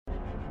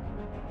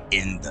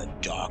In the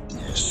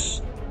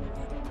darkness,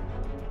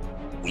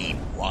 we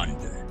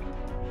wandered,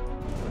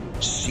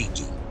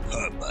 seeking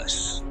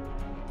purpose,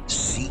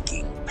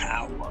 seeking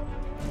power,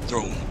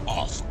 thrown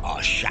off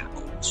our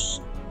shackles.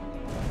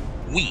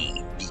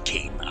 We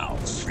became our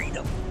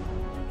freedom.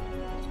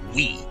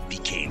 We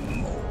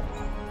became more.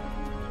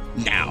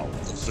 Now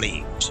the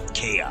flames of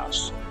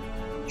chaos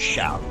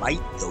shall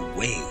light the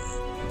way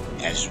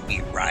as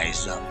we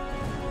rise up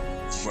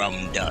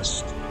from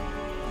dust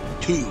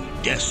to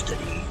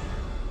destiny.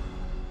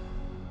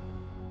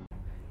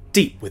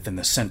 Deep within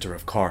the center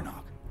of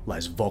Karnak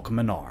lies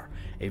Volcamanar,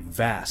 a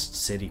vast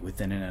city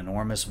within an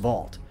enormous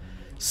vault,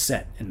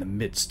 set in the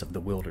midst of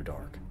the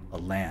Wilderdark, a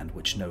land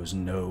which knows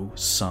no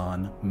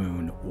sun,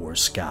 moon, or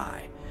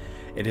sky.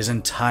 It is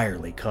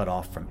entirely cut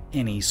off from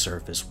any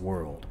surface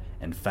world.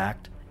 In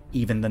fact,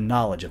 even the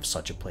knowledge of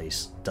such a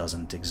place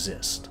doesn't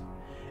exist.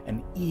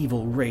 An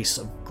evil race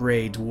of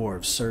gray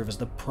dwarves serve as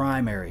the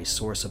primary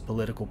source of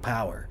political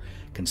power,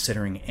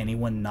 considering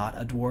anyone not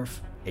a dwarf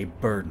a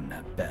burden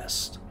at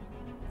best.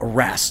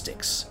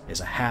 Erastix is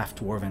a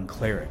half-dwarven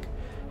cleric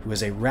who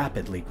is a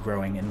rapidly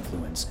growing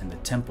influence in the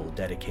temple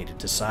dedicated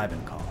to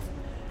Cybenkov.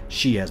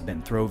 She has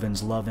been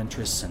Throvin's love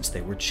interest since they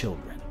were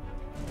children.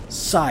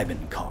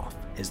 Cybenkov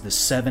is the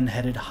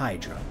seven-headed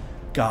Hydra,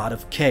 god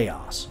of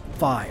chaos,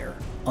 fire,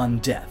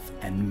 undeath,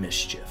 and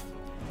mischief.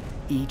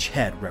 Each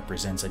head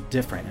represents a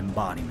different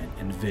embodiment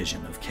and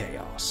vision of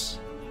chaos.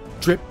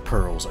 Drip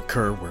pearls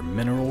occur where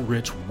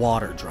mineral-rich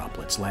water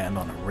droplets land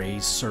on a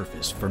raised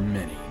surface for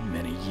many,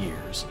 many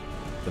years.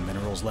 The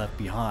minerals left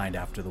behind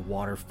after the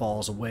water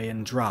falls away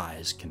and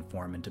dries can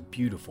form into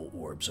beautiful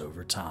orbs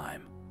over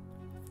time.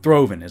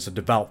 Throvin is a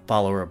devout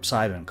follower of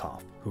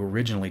Cybenkov, who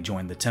originally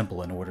joined the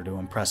temple in order to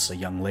impress a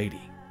young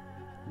lady.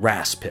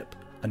 Raspip,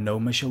 a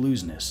gnomish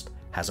illusionist,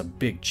 has a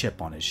big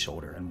chip on his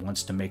shoulder and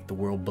wants to make the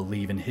world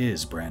believe in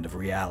his brand of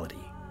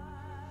reality.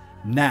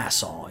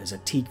 Nassau is a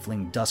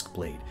tiefling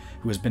duskblade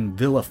who has been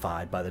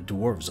vilified by the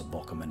dwarves of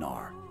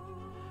Volcamanar.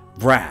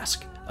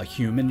 Vrask, a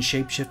human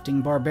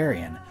shape-shifting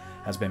barbarian,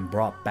 has been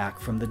brought back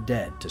from the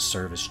dead to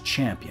serve as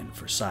champion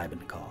for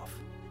Cybenkov.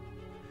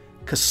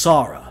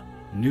 Kasara,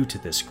 new to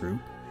this group,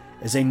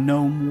 is a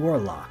gnome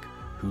warlock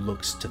who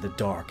looks to the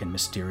dark and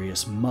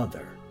mysterious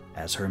Mother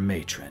as her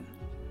matron.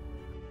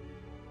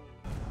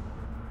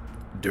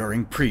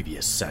 During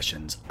previous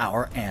sessions,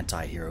 our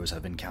anti-heroes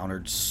have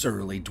encountered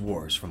surly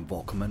dwarves from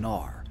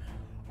Volcamanar,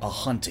 a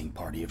hunting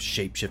party of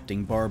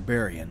shape-shifting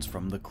barbarians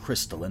from the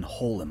Crystalline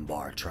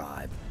Holimbar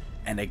tribe,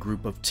 and a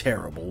group of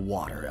terrible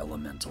water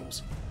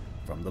elementals.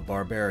 From the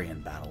barbarian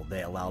battle,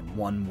 they allowed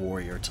one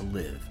warrior to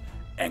live,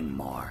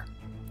 Engmar.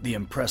 The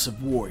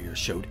impressive warrior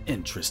showed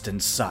interest in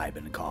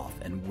Cybenkov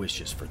and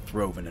wishes for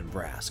Throvin and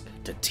Vrask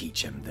to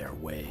teach him their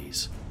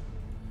ways.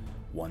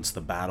 Once the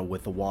battle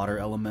with the water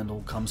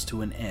elemental comes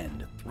to an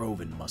end,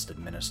 Throvin must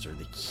administer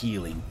the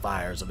healing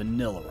fires of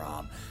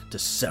Anilaram to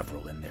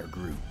several in their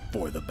group,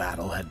 for the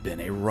battle had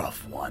been a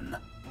rough one.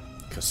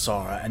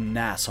 Kasara and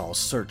Nassau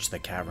search the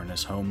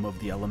cavernous home of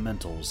the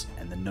elementals,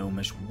 and the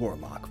gnomish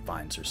warlock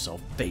finds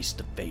herself face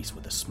to face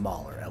with a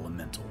smaller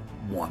elemental,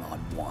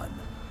 one-on-one.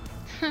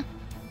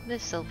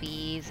 This'll be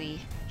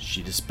easy.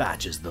 She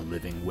dispatches the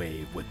living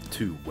wave with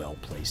two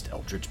well-placed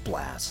eldritch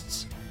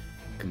blasts.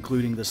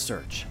 Concluding the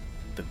search,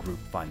 the group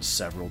finds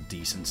several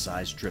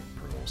decent-sized drip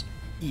pearls,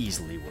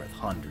 easily worth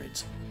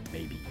hundreds,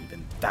 maybe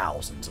even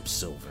thousands of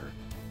silver.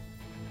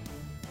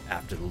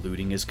 After the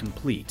looting is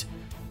complete,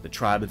 the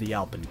tribe of the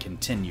Alpin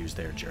continues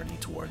their journey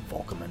toward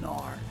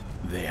Volcamanar.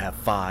 They have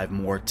 5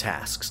 more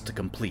tasks to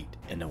complete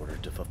in order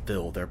to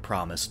fulfill their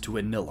promise to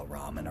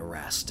Anilaram and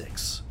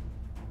Erastix.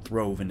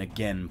 Throvin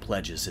again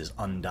pledges his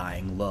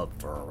undying love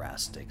for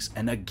Erastix,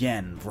 and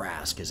again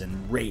Vrask is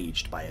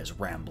enraged by his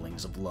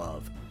ramblings of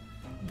love.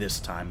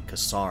 This time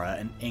Kasara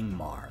and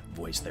Ingmar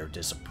voice their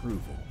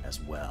disapproval as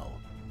well.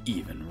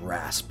 Even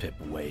Raspip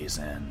weighs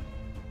in.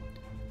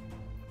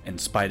 In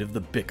spite of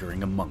the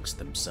bickering amongst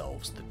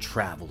themselves, the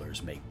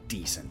travelers make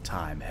decent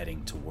time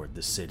heading toward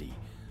the city,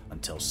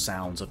 until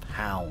sounds of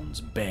hounds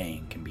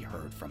baying can be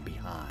heard from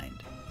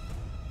behind.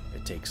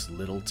 It takes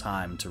little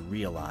time to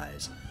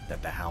realize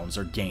that the hounds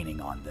are gaining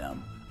on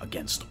them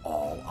against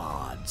all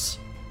odds.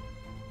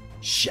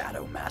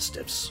 Shadow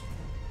Mastiffs.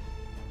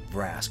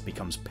 Vrask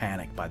becomes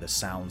panicked by the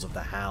sounds of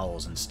the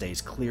howls and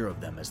stays clear of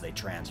them as they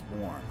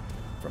transform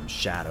from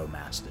Shadow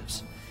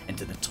Mastiffs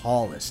into the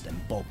tallest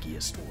and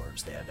bulkiest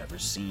dwarves they have ever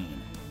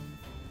seen.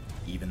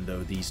 Even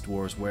though these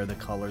dwarves wear the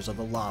colors of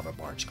the Lava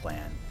Barch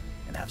clan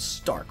and have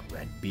stark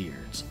red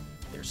beards,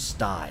 their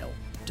style,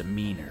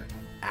 demeanor,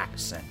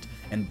 accent,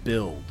 and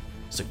build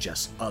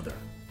suggests other,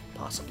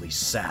 possibly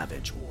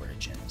savage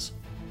origins.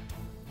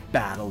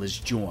 Battle is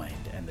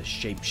joined, and the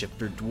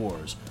shapeshifter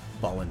dwarves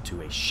fall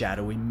into a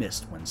shadowy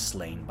mist when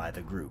slain by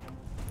the group.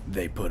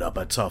 They put up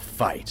a tough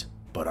fight,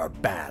 but are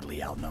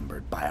badly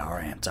outnumbered by our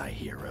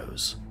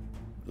anti-heroes.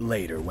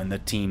 Later, when the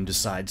team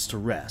decides to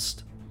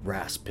rest,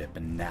 Raspip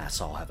and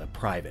Nassau have a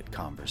private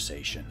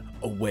conversation,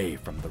 away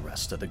from the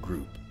rest of the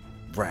group.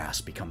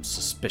 Vrask becomes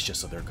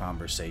suspicious of their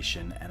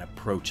conversation and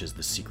approaches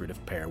the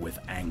secretive pair with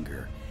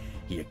anger.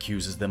 He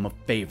accuses them of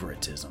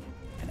favoritism,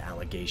 an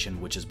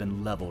allegation which has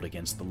been leveled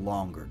against the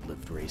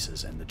longer-lived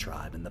races and the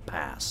tribe in the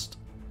past.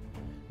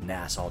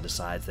 Nassau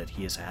decides that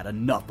he has had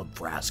enough of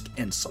Vrask's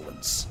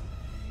insolence.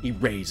 He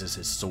raises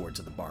his sword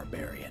to the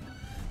barbarian.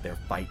 Their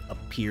fight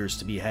appears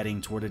to be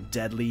heading toward a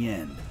deadly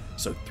end,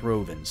 so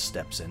Throvin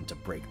steps in to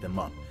break them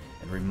up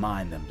and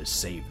remind them to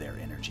save their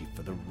energy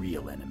for the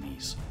real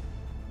enemies,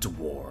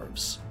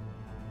 dwarves.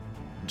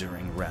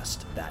 During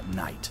rest that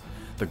night,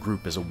 the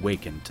group is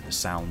awakened to the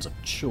sounds of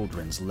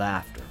children's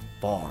laughter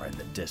far in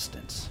the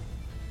distance.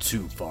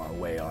 Too far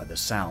away are the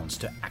sounds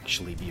to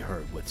actually be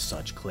heard with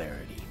such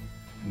clarity.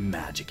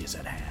 Magic is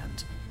at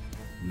hand.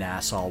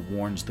 Nassau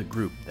warns the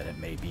group that it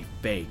may be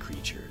fey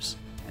creatures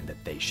and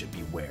that they should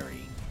be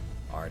wary.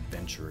 Our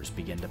adventurers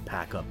begin to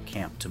pack up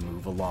camp to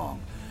move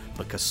along,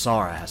 but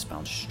Kasara has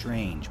found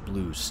strange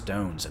blue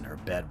stones in her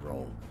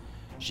bedroll.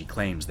 She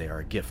claims they are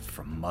a gift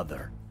from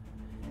Mother.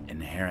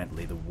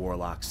 Inherently, the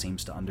warlock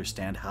seems to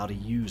understand how to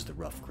use the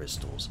rough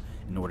crystals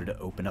in order to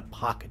open a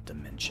pocket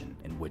dimension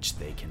in which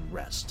they can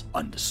rest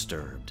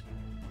undisturbed.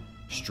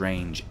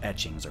 Strange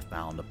etchings are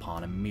found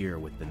upon a mirror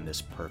within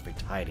this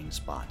perfect hiding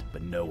spot,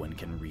 but no one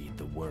can read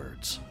the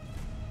words.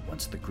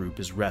 Once the group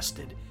is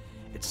rested,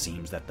 it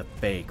seems that the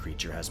fey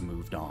creature has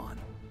moved on.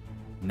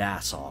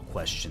 Nassau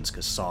questions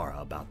Kasara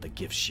about the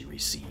gifts she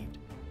received.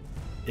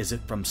 Is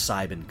it from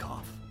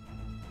Seibenkopf?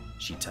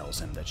 She tells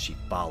him that she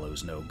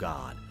follows no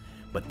god,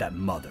 but that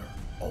Mother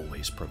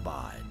always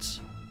provides.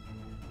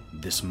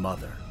 This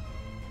Mother,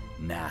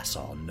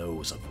 Nassau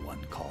knows of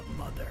one called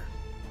Mother,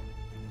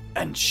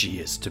 and she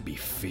is to be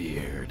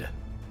feared.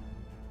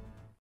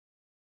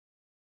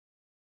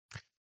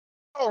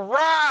 All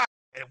right,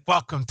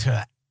 welcome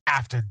to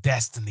After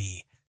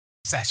Destiny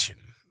session.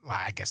 Well,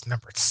 I guess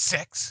number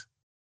 6.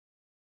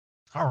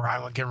 All right,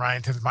 we'll get right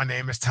into this. My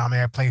name is Tommy.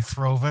 I play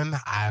Throvin.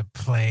 I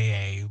play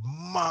a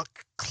monk,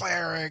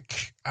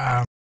 cleric,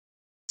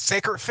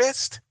 Sacred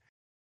Fist.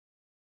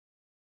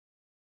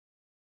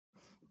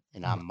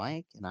 And I'm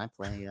Mike, and I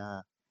play,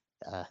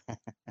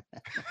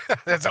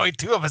 There's only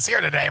 2 of us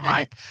here today,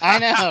 Mike. I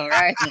know,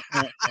 right?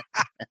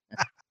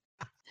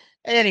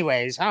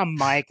 Anyways, I'm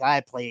Mike.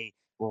 I play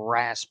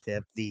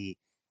Raspip, the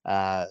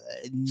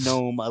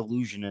gnome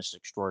illusionist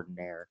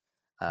extraordinaire.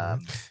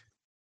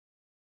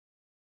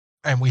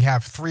 And we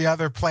have 3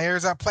 other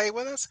players that play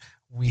with us.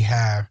 We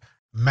have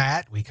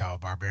Matt, we call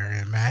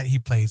Barbarian Matt. He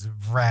plays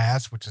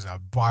Vras, which is a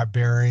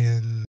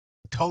barbarian,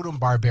 totem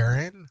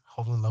barbarian,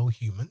 holding low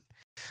human.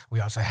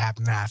 We also have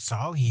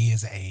Nassau. He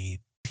is a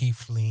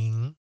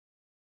tiefling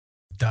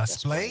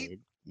Dustblade.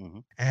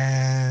 Mm-hmm.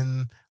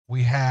 And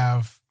we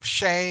have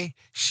Shay.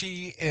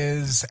 She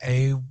is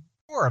a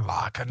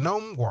warlock, a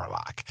gnome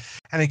warlock.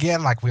 And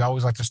again, like we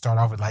always like to start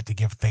off, we'd like to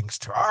give thanks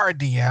to our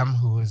DM,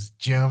 who is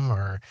Jim,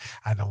 or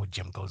I don't know what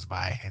Jim goes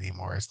by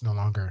anymore. It's no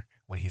longer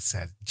what he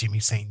said, Jimmy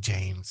St.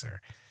 James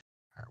or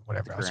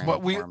whatever else.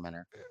 But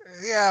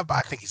yeah, but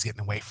I think he's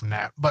getting away from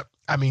that. But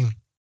I mean,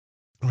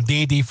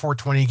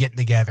 DnD420 getting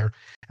together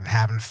and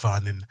having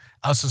fun, and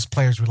us as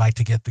players, we like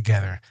to get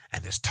together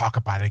and just talk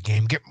about a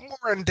game, get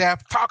more in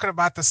depth, talking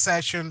about the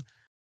session.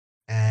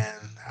 And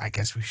I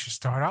guess we should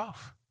start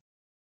off.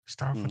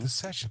 With the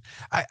session.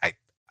 I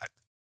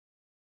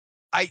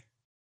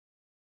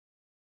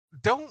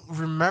don't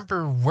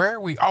remember where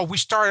we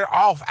started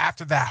off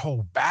after that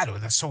whole battle.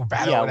 That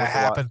battle that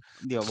happened.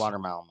 The water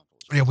elementals.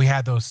 Yeah, we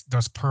had those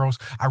pearls.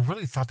 I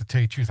really thought, to tell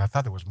you the truth, I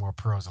thought there was more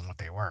pearls than what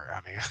they were.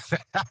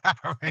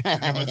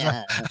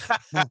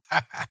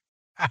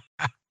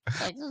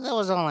 Like, there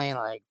was only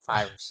like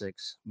 5 or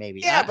 6,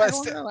 maybe. Yeah, but I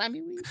don't know. I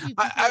mean,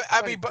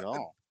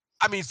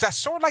 I mean, that's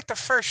sort of like the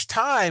first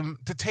time,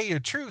 to tell you the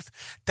truth,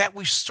 that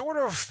we sort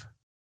of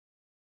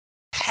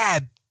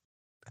had,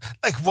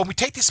 like, when we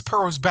take these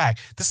pearls back,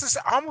 this is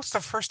almost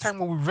the first time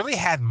when we really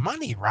had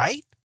money,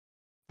 right?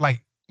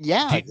 Like,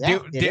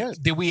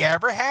 did we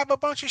ever have a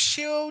bunch of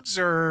shields,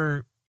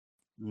 or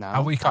no?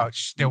 How we call it?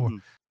 Still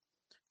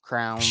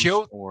crowns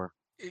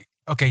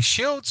Okay,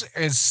 shields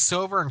is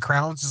silver and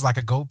crowns is like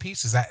a gold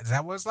piece. Is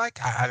that what it's like?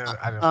 I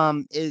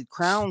don't.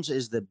 Crowns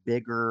is the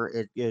bigger.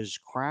 It is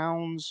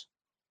crowns,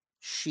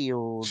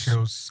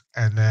 shields,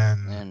 and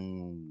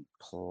then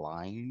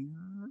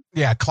Kleiner.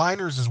 Yeah,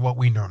 Kleiners is what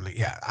we normally.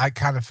 Yeah, I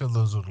kind of feel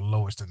those are the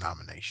lowest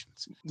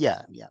denominations.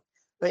 Yeah.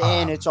 But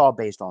and it's all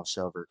based on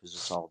silver because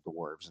it's all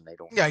dwarves and they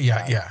don't.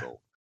 Yeah. Gold.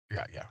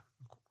 Yeah.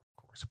 Of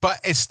course, but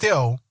it's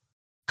still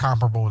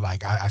comparable.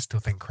 Like I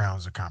still think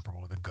crowns are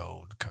comparable to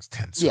gold because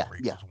 10 silver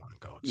equals 1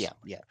 gold. Yeah.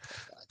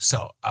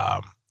 So,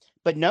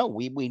 but no,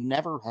 we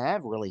never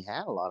have really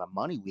had a lot of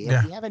money. We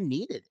haven't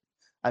needed it.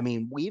 I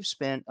mean, we've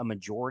spent a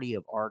majority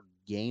of our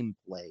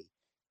gameplay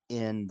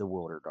in the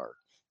Wilderdark.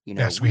 You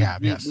know, yes, we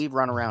have. Yes, we've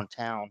run around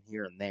town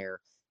here and there,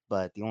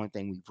 but the only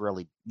thing we've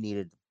really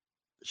needed,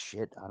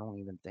 I don't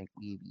even think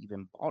we've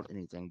even bought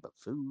anything but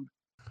food.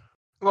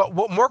 Well,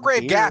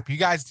 Moorgrave Gap. You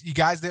guys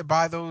did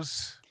buy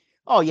those?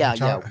 Oh yeah, we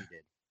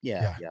did.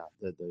 Yeah.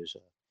 Those.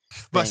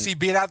 But see,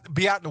 be out in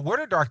the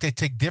Wilderdark, they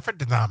take different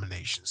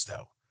denominations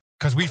though.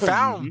 because we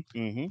found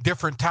Mm-hmm.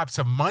 different types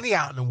of money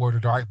out in the World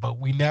of Dark, but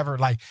we never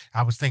I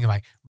was thinking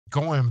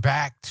going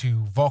back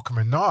to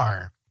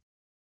Volcaminar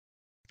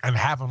and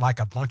having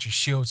a bunch of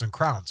shields and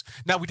crowns.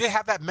 Now we did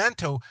have that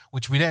mantle,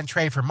 which we didn't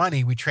trade for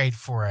money. We trade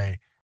for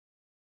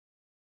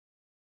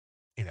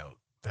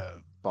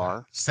the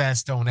Bar.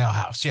 sandstone ale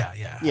house. Yeah.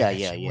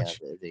 Yeah. Which,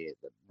 The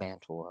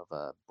mantle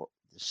of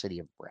the city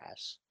of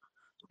brass.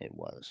 It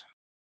was.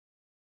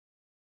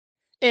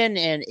 And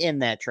in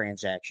that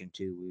transaction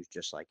too, we was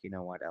just like, you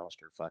know what,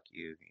 Alistair, fuck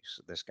you.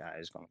 This guy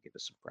is going to give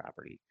us some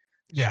property.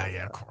 yeah,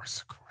 So, of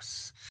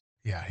course.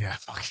 Yeah.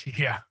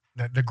 Yeah.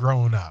 The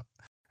grown up.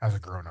 That was a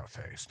grown up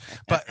phase.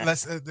 But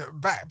let's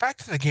back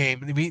to the game.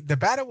 The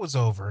battle was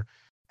over,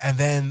 and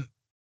then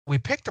we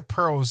picked the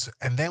pearls,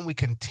 and then we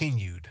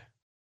continued.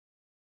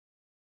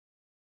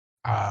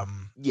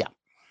 Yeah.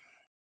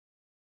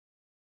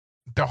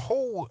 The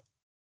whole.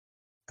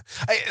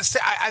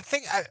 I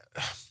think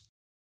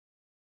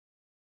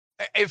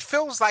it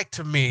feels like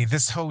to me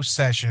this whole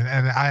session,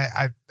 and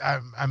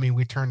I mean,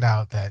 we turned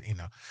out that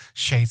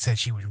Shade said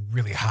she was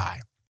really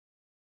high.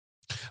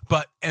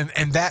 But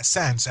in that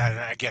sense, and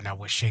again, I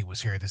wish Shay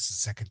was here. This is the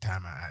second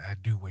time I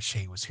do wish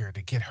Shay was here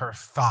to get her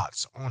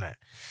thoughts on it,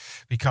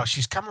 because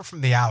she's coming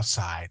from the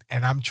outside,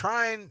 and I'm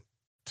trying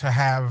to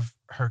have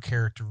her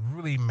character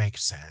really make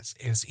sense.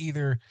 Is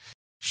either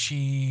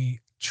she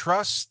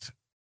trusts,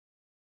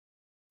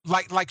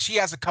 like she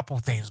has a couple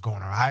of things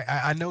going on.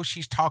 I know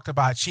she's talked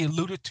about. She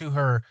alluded to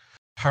her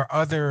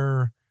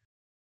other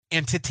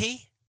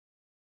entity.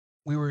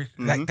 We were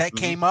that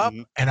came up,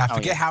 and I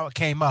forget how it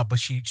came up, but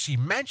she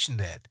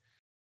mentioned it.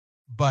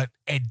 But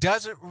it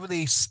doesn't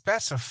really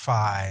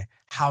specify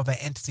how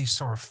the entity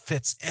sort of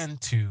fits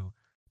into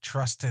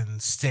trusting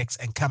Sticks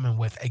and coming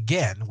with,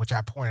 again, which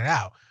I pointed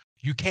out.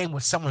 You came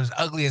with someone as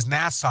ugly as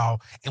Nassau,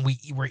 and we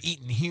were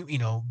eating,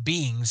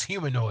 beings,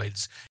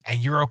 humanoids, and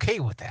you're okay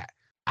with that.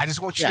 I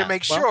just want you to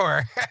make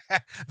sure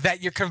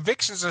that your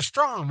convictions are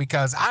strong,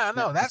 because I don't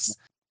know, that's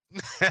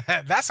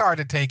that's hard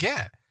to take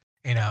in.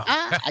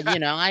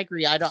 I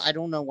agree. I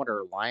don't know what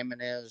her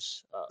alignment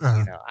is.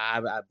 I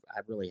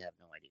really have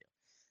no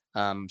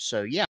idea.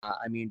 So yeah,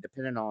 I mean,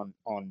 depending on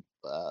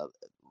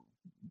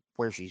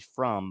where she's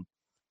from,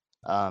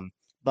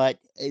 but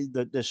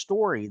the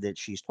story that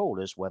she's told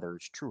us, whether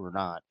it's true or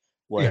not,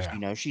 was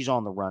she's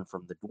on the run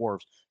from the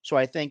dwarves. So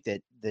I think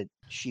that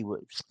she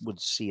would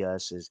see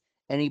us as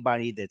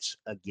anybody that's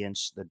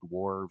against the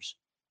dwarves.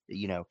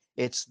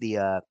 It's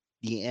the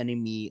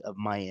enemy of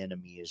my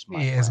enemy is my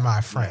friend. Is my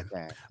friend.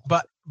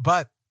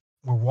 But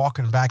we're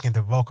walking back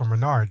into Vulcan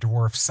Renard,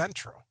 Dwarf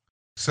Central.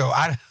 So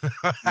I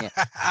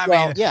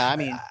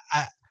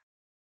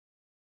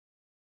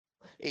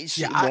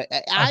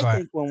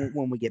think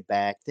when we get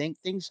back,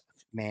 things,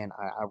 man,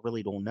 I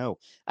really don't know.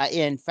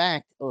 In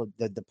fact,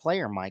 the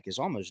player Mike is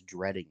almost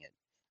dreading it.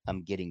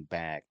 I'm getting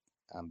back,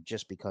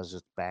 just because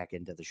it's back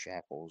into the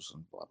shackles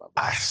and blah blah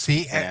blah. I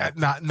see.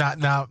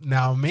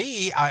 Now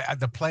me,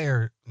 the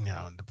player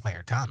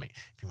Tommy,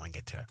 if you want to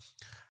get to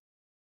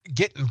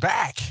getting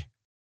back,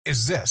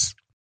 is this.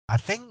 I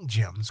think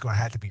Jim's going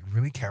to have to be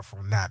really careful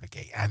and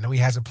navigate. I know he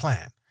has a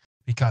plan,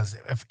 because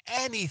if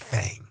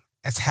anything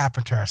has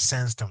happened to our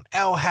Sandstone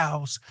Ale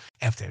House,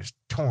 if there's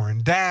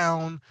torn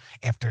down,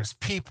 if there's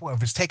people,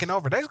 if it's taken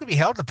over, there's going to be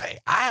hell to pay.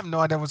 I have no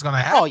idea what's going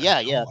to happen. Oh,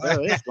 yeah,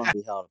 there is going to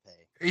be hell to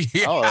pay.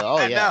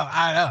 Yeah,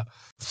 I know.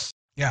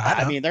 Yeah,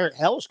 I mean,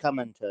 hell's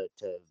coming to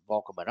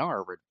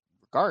Volcaminar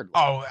regardless.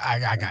 Oh,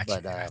 I got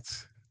you.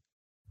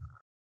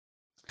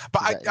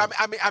 But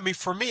I mean,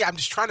 for me, I'm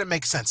just trying to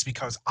make sense,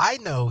 because I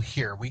know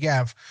here we've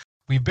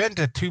been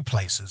to two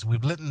places.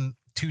 We've lit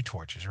 2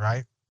 torches,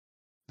 right?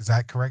 Is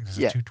that correct? Is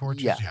it 2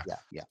 torches?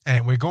 Yeah.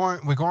 And we're going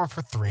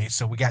for 3,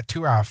 so we got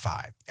 2 out of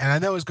 5. And I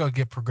know it's going to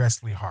get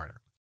progressively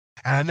harder.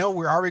 And I know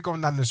we're already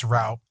going down this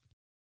route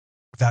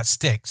that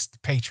Sticks, the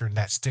patron,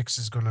 that Sticks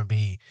is going to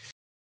be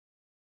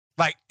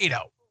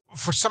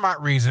for some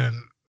odd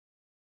reason,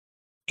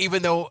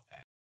 even though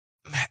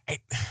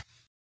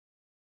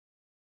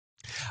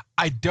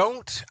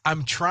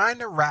I'm trying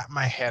to wrap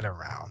my head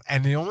around,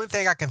 and the only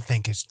thing I can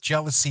think is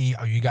jealousy.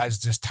 Are you guys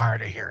just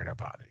tired of hearing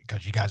about it?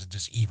 Because you guys are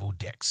just evil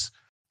dicks.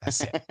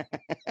 That's it.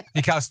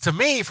 Because to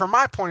me, from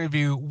my point of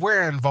view,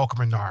 we're in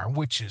Volcaminar,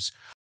 which is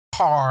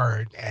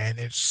hard and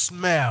it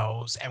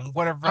smells and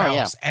whatever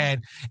else. Yeah.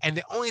 And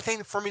the only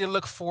thing for me to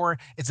look for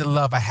is the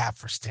love I have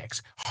for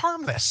Sticks.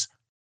 Harmless.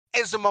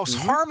 Is the most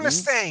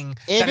harmless thing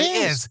that it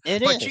is.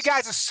 But you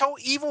guys are so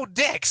evil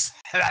dicks.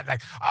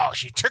 Like, oh,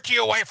 she took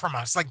you away from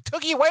us. Like,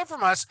 took you away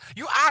from us.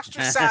 You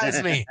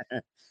ostracized me.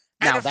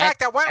 And in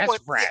fact, I went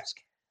with Vrask.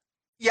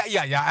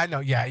 Yeah, I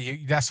know. Yeah,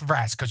 that's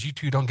Vrask, because you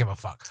two don't give a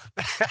fuck.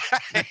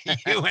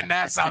 You and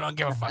Nassau don't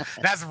give a fuck.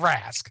 That's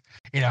Vrask.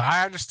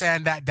 I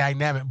understand that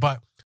dynamic,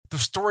 but the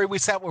story we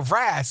set with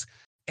Vrask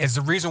is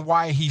the reason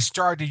why he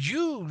started to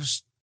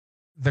use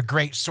the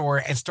great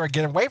sword and start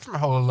getting away from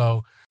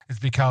Hololo is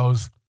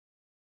because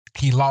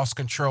he lost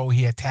control.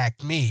 He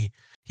attacked me.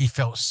 He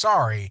felt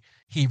sorry.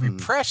 He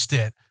repressed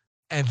it.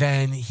 And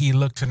then he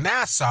looked to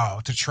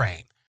Nassau to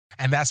train.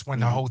 And that's when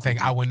the Mhm, whole thing,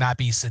 mhm. I will not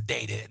be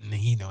sedated, and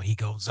he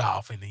goes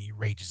off and then he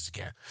rages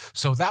again.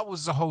 So that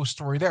was the whole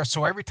story there.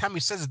 So every time he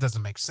says it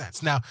doesn't make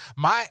sense. Now,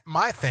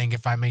 my thing,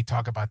 if I may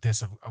talk about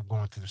this of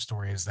going through the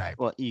story, is that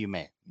Well, you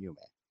may.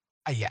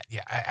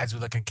 as we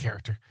look at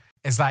character,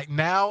 it's like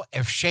now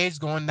if Shay's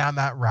going down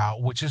that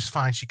route, which is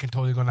fine, she can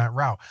totally go that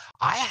route.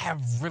 I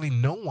have really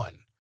no one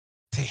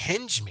to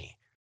hinge me,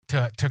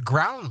 to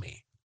ground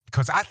me.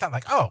 Because I thought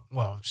like, oh,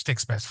 well,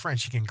 Stick's best friend,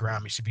 she can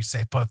ground me, she'd be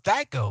safe. But if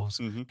that goes,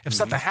 Mhm, if mhm.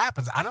 something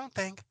happens, I don't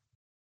think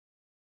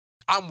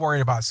I'm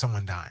worried about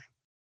someone dying.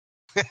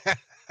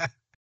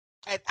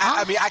 And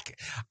I mean,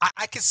 Ah,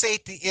 I could say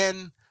at the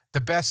end,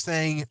 the best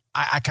thing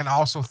I can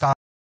also thought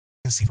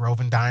I can see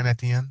Roven dying at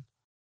the end.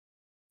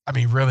 I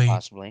mean, really,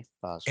 possibly,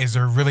 possibly. is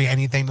there really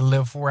anything to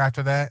live for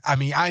after that? I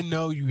mean, I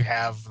know you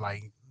have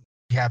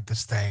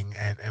this thing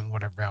and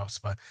whatever else,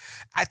 but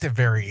at the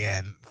very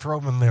end,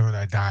 Throman living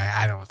or dying,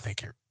 I don't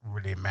think it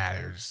really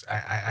matters.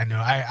 I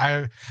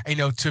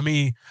know to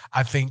me,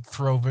 I think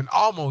Throven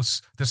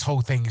almost this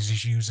whole thing is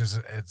just used as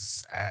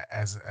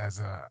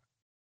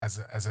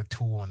a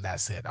tool, and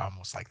that's it,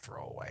 almost like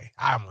throwaway.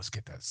 I almost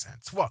get that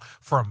sense. Well,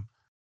 from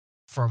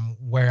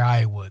where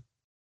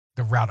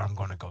the route I'm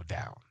going to go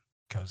down,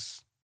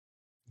 because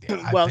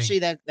yeah, I Well, think see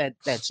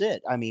that's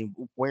it. I mean,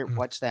 mm,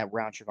 what's that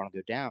route you're going to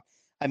go down?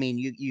 I mean,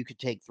 you could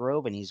take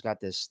Throve, and he's got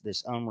this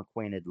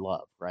unrequited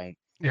love, right?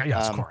 yeah,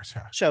 yes, of Um, course,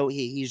 yeah, so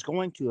he's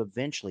going to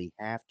eventually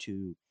have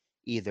to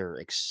either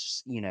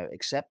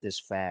accept this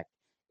fact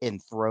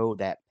and throw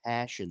that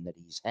passion that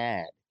he's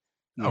had,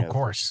 of for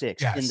course,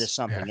 sticks into yes, yeah,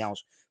 something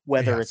else,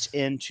 whether it's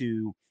yes,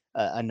 into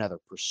another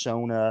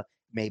persona,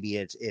 maybe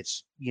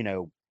it's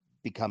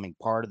becoming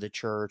part of the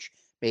church,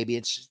 maybe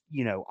it's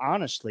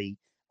honestly,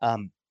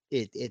 um,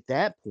 at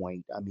that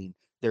point, I mean,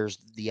 there's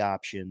the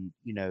option,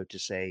 to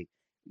say,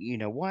 you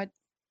know what,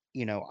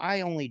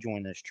 I only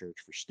joined this church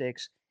for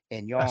sticks,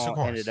 and yes, of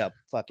y'all ended course, up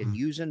fucking mm,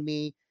 using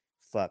me.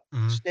 Fuck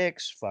mm.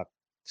 sticks. Fuck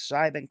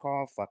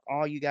Cybenclaw. Fuck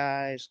all you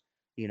guys.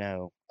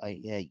 Yeah,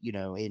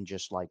 and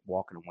just like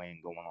walking away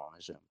and going on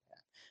his own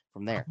path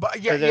from there. But So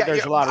yeah, yeah, there's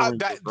yeah. a lot of room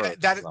for That, growth as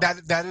that well.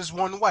 that that is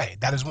one way.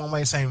 That is one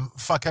way of saying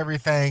fuck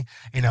everything.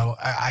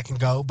 I can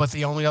go. But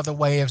the only other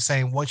way of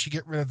saying once you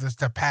get rid of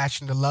the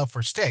passion, the love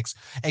for sticks,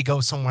 it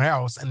goes somewhere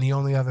else, and the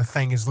only other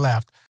thing is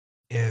left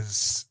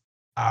is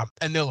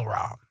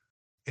Anilaram.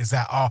 Is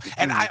that all?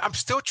 And Mm. I'm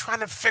still trying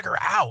to figure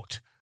out,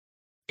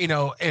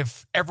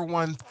 if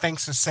everyone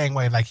thinks the same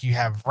way. Like you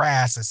have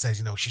Ras that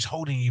says, she's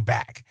holding you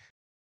back,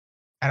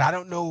 and I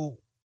don't know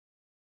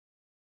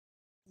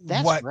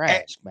That's what.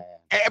 Rask, man.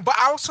 But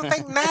I also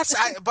think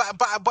NASA.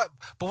 But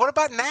what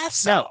about No,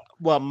 NASA?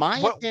 well, my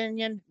What?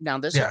 opinion. Now,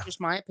 this is Yeah. just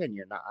my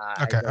opinion.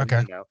 I Okay. don't,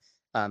 Okay.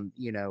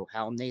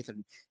 how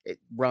Nathan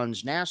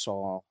runs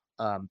Nassau,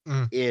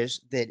 Mm,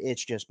 is that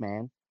it's just,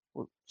 man,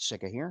 we're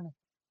sick of hearing it.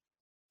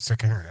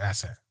 sick of hearing it.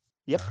 That's it.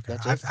 Yep, Okay.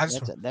 that's I, it. I just.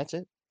 That's it. That's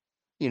it.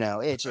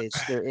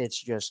 It's there. It's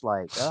just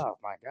like, oh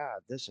my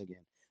God, this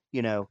again.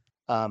 You know,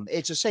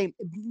 it's the same.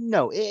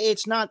 No,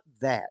 it's not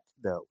that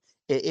though.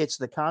 It's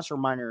the constant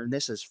reminder, and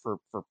this is for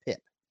Pip.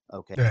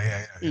 Okay, Yeah.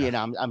 Yeah. Yeah.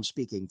 Yeah. I'm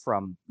speaking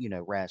from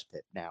Raz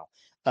Pip now.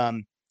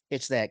 Um,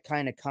 it's that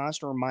kind of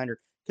constant reminder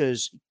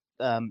because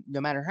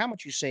no matter how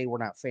much you say we're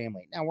not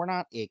family, now we're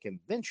not a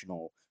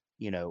conventional,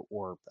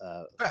 or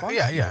Yeah.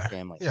 functional Yeah.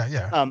 family. Yeah.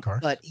 Yeah. Of But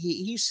course.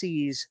 he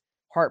sees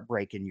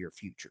heartbreak in your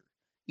future,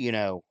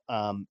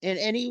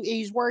 and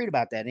he's worried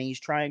about that, and he's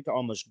trying to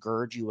almost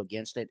gird you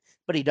against it,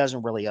 but he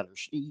doesn't really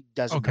understand. He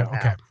doesn't Okay. know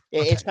Okay. how.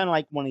 It's Okay. kind of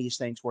like one of these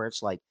things where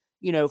it's like,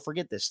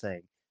 forget this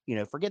thing,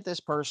 forget this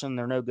person.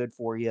 They're no good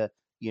for you.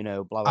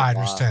 Blah blah I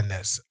blah. understand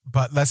this,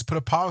 but let's put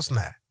a pause on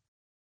that.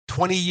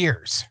 20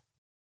 years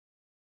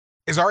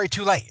is already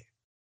too late.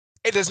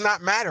 It does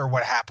not matter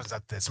what happens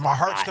at this. My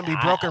heart's gonna be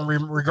broken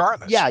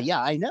regardless.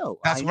 Yeah, I know,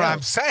 That's what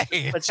I'm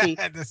saying. but see,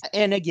 This-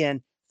 and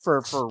again,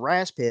 for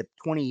Raspip,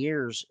 20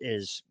 years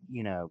is,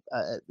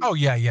 oh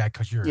yeah, yeah,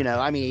 because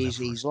I mean, you live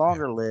for it. he's Yeah.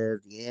 longer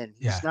lived, and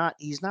Yeah.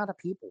 he's not a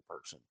people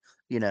person,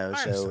 I so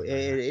understand that.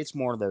 Yeah. it's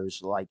more of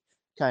those like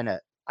kind of,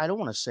 I don't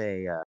want to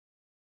say,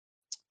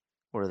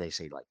 what do they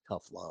say, like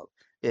tough love.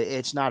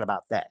 It's not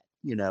about that,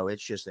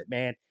 it's just that,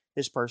 man,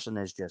 this person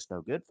is just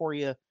no good for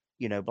you,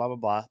 blah blah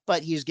blah.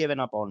 But he's given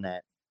up on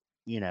that,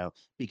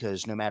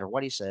 because no matter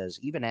what he says,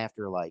 even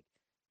after, like,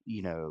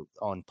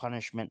 on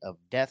punishment of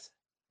death,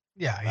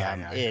 Yeah. Yeah.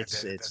 Yeah. Yeah.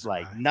 it's That's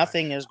like right.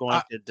 nothing is Uh,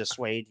 going to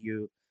dissuade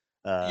you.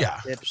 yeah.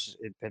 Pip's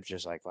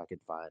just like, fucking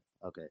fine,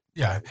 okay,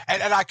 Yeah,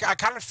 whatever. and I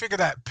kind of figure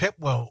that Pip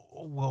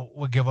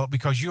will give up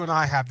because you and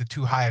I have the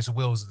two highest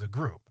wills of the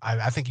group.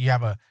 I think you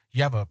have a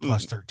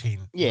plus Mhm.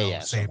 13 Yeah, will to yeah,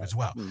 save somewhat. as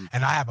well, Mhm.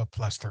 and I have a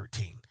plus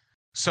 13.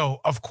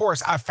 So of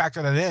course I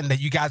factor that in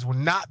that you guys will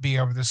not be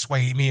able to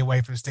sway me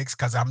away from the sticks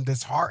because I'm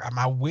this hard.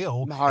 My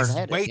will Hard is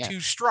headed, way yeah. too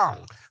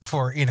strong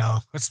for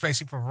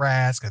especially for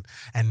Rask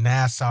and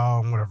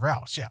Nassau and whatever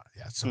else. Yeah,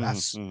 yeah. So Hmm,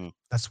 hmm.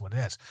 that's what it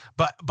is.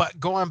 But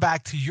going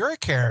back to your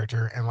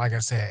character, and like I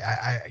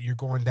said, you're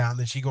going down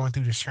this, you're going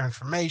through this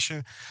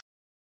transformation.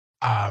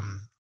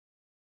 Um,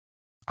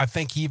 I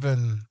think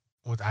even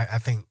with I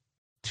think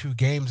 2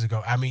 games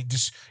ago. I mean,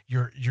 just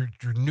your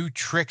new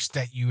tricks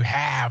that you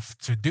have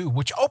to do,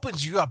 which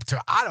opens you up to,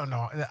 I don't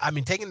know. I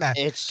mean, taking that,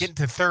 It's getting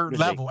to 3rd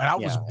level, and I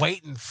was yeah.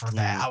 waiting for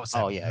that. I was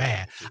like, Oh yeah,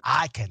 man,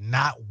 I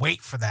cannot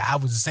wait for that. I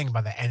was just thinking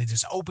about that, and it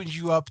just opens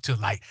you up to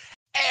like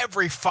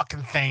every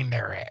fucking thing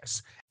there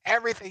is,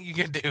 everything you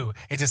can do.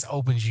 It just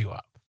opens you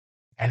up,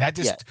 and that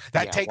just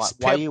takes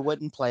Why Pip. you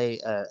wouldn't play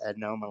a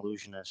gnome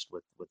illusionist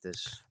with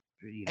this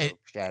It,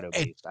 shadow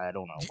it, beast? I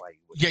don't know why you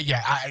wouldn't.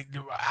 yeah,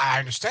 I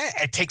understand.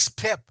 It takes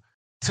Pip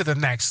to the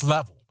next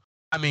level.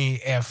 I mean,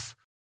 if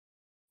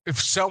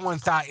someone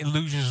thought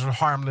illusions were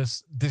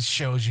harmless, this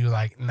shows you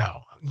like,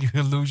 no,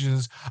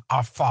 illusions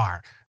are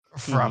far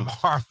from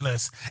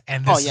harmless,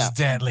 and Oh this is yeah.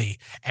 deadly.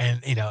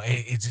 And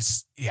it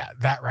just,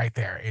 that right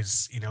there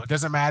is, it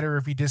doesn't matter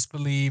if you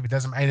disbelieve. It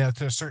doesn't matter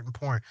to a certain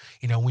point.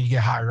 When you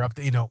get higher up,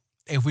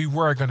 if we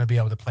were going to be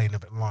able to play a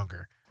bit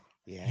longer,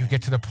 you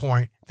get to the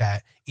point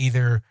that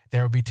either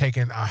they will be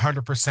taking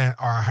 100%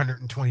 or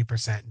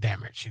 120%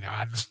 damage.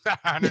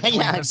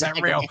 120%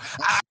 exactly. real.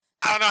 I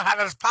don't know how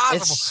that's possible,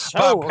 It's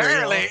so but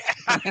apparently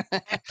real.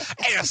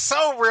 it's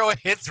so real.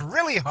 It's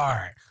really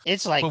hard.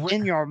 It's like But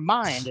in your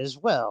mind as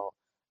well.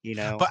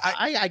 but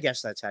I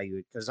guess that's how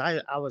you, because I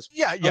was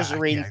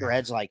reading yeah.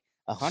 threads like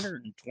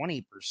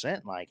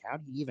 120%. Like, how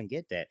do you even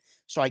get that?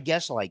 So I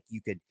guess like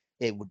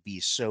it would be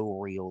so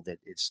real that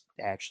it's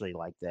actually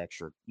like the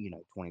extra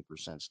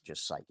 20% is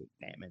just psychic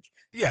damage.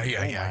 Oh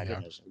my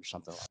goodness, or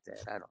something like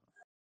that. I don't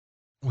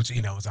know. Which is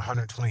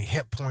 120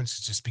 hit points.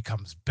 It just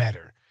becomes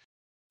better.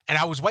 And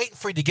I was waiting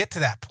for you to get to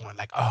that point.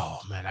 Like, oh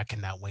man, I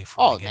cannot wait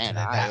for you to get to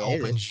that. That it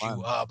is opens you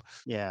fun. up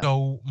Yeah.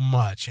 so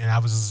much. And I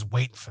was just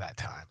waiting for that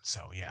time.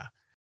 So yeah,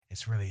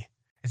 it's really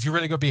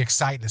gonna be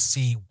exciting to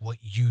see what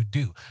you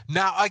do.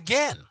 Now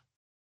again,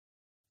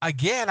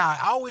 I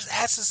always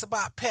ask this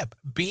about Pip,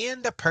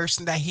 being the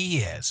person that he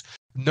is,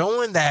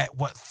 knowing that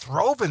what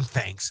Throven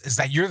thinks is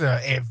that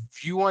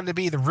if you want to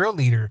be the real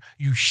leader,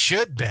 you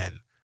should been.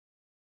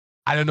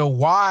 I don't know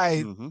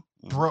why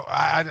bro.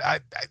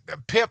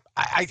 Pip.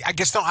 I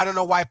guess I don't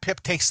know why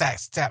Pip takes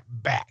that step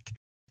back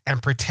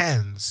and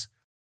pretends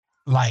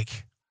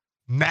like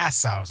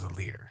Nassau's the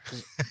leader.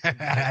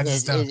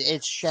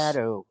 It's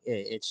shadow.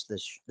 It's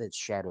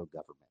shadow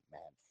government,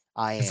 man.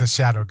 It's a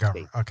shadow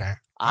government. Okay,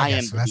 I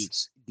am so the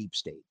deep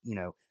state.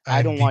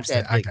 I don't want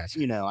that big.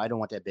 I don't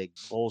want that big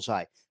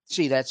bullseye.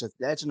 See, that's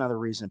another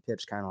reason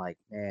Pip's kind of like,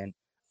 man.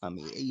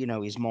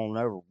 He's mulling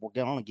over. We're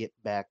gonna get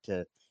back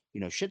to,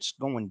 shit's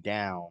going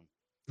down.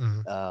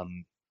 Something's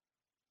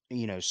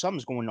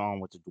going on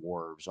with the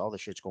dwarves. All the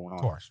shit's going on.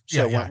 Of course.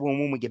 So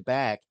when we get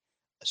back,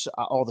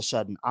 all of a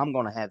sudden I'm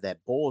going to have that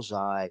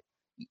bullseye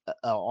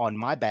on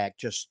my back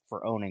just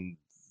for owning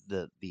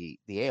the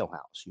ale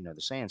house.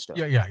 The sandstone.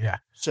 Yeah.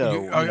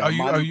 So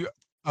are you?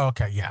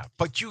 Okay, yeah,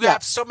 but you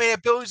have so many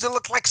abilities to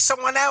look like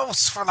someone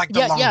else for like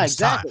the longest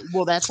exactly. time.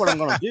 Well, that's what I'm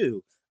going to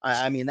do.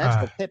 I mean,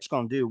 that's what Pip's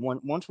going to do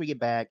once we get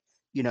back.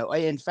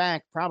 In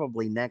fact,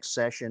 probably next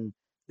session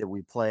that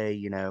we play,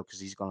 because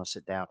he's going to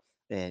sit down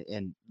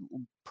and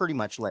pretty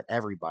much let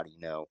everybody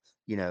know,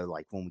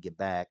 like when we get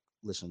back,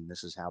 listen,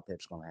 this is how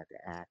Pip's going to have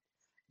to act,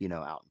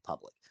 out in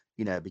public,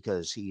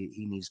 because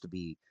he needs to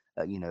be,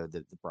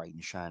 the bright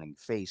and shining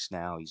face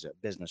now. He's a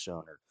business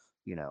owner,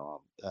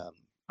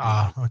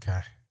 Okay.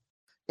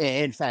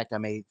 In fact, I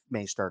may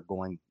start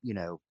going,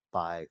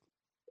 by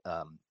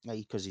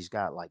because he's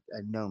got like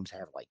gnomes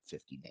have like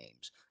 50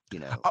 names, he's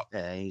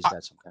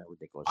got some kind of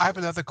ridiculous. I have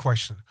another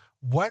question.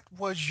 What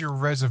was your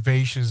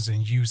reservations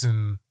in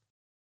using,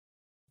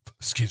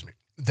 excuse me,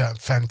 the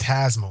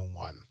phantasmal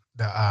one?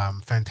 The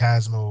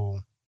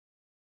phantasmal,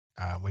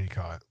 what do you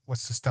call it?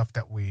 What's the stuff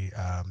that we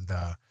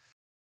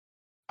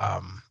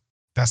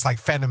that's like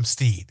Phantom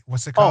Steed.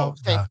 What's it called?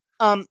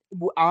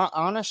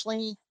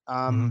 Honestly,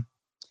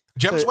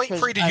 Jim's waiting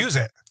for you to use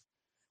it.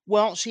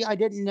 Well, see, I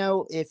didn't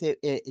know if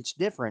it's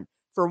different.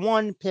 For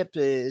one, Pip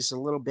is a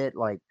little bit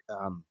like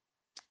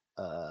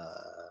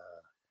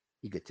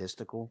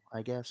egotistical,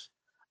 I guess.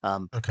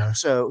 Okay.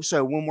 So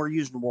when we're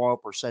using royal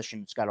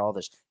procession, it's got all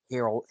this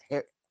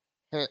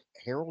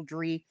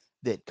heraldry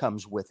that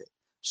comes with it.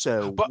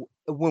 So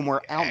when we're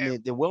out in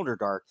the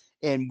Wilderdark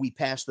and we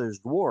pass those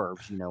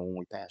dwarves, when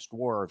we pass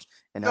dwarves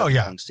and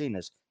everyone's seen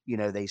us,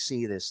 they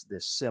see this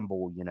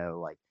symbol,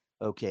 like,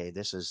 okay,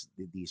 this is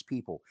these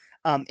people.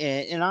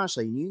 And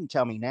honestly, you can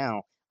tell me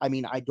now. I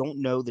mean, I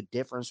don't know the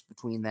difference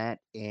between that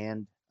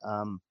and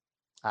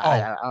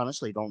I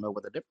honestly don't know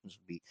what the difference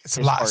would be. It's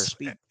a lot.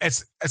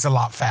 It's a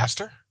lot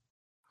faster.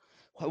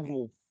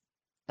 Well,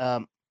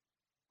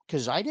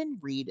 because I didn't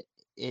read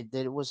it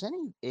that it was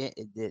any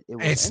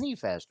any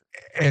faster.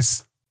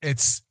 It's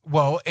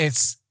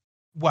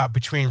what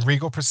between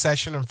Regal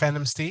Procession and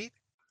Phantom Steed.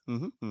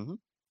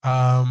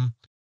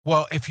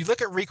 Well, if you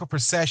look at Regal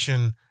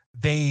Procession,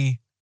 they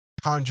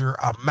conjure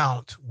a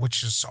mount,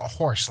 which is a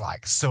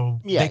horse-like, so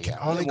they can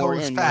only go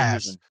as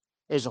fast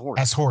as a horse,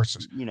 as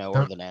horses,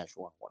 or the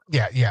Nashorn.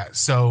 Yeah.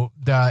 So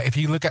if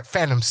you look at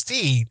Phantom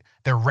Steed,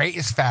 their rate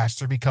is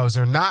faster because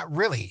they're not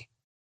really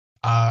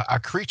a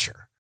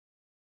creature.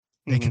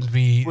 They can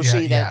be. Well, Yeah,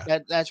 see yeah,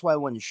 that's why I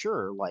wasn't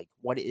sure. Like,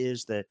 what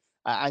is the?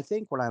 I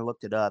think when I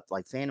looked it up,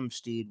 like Phantom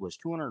Steed was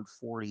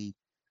 240.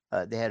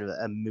 They had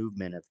a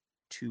movement of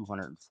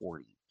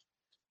 240.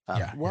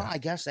 yeah, Well, yeah. I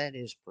guess that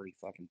is pretty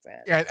fucking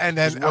fast. Yeah, and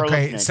Because then we're looking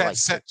okay, at like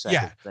 6 second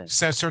yeah, thing.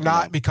 since they're You know.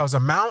 not because a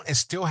mount is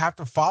still have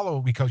to follow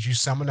because you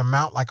summon a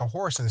mount like a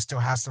horse and it still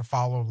has to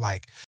follow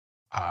like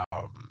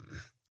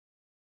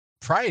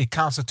probably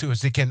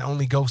constitutes they can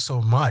only go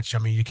so much. I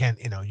mean, you can't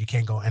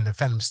go and the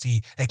Phantom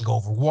Steed, they can go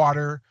over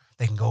water,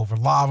 they can go over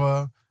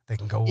lava, they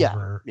can go Yeah.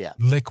 over Yeah.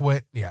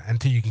 liquid, yeah,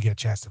 until you can get a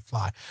chance to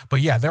fly.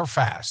 But yeah, they're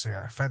fast.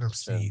 Yeah, Phantom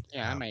So Steed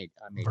yeah, I may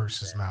do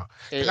versus that. mount.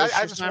 And It's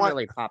I just just not want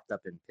really popped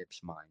up in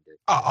Pip's mind.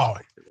 oh,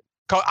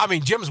 I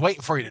mean, Jim's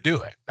waiting for you to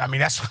do it. I mean,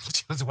 that's what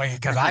Jim's waiting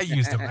because I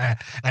used them,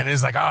 and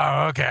it's like,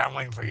 oh, okay, I'm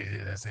waiting for you to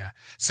do this. Yeah,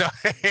 so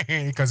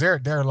because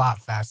they're a lot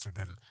faster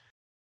than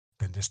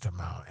just a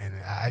mount, and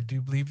I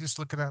do believe just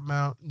looking at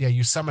mount, yeah,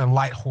 you summon a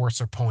light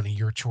horse or pony,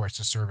 your choice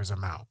to serve as a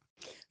mount.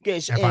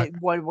 Yes, And if I,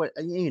 what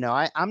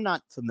I'm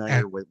not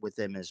familiar and with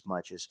them as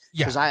much as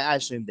because yeah, I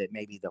assumed that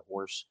maybe the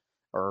horse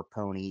or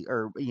pony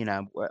or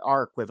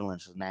our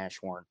equivalent of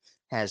Nashorn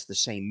has the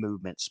same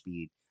movement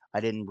speed. I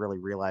didn't really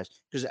realize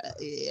because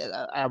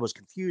I was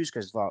confused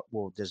because I thought,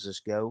 well, does this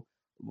go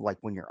like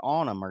when you're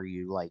on them? Are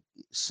you like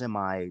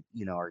semi,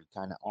 are you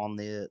kind of on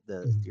the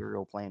mhm.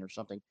 ethereal plane or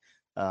something?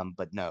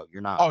 But no,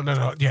 you're not. Oh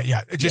no, yeah,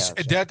 yeah. It Yeah, just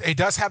so it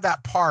does have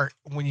that part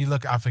when you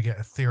look. I forget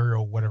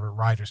ethereal, whatever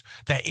riders.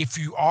 That if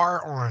you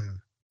are on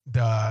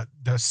the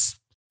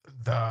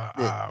the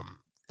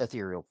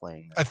ethereal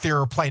plane.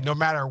 ethereal plane, no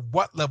matter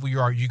what level you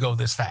are, you go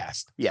this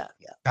fast. Yeah,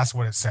 yeah. That's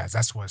what it says.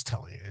 That's what it's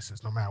telling you. It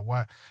says no matter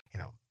what,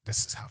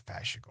 this is how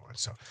fast you're going.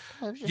 So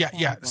I was yeah, just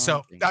yeah. So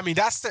wondering. I mean,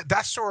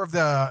 that's sort of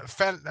the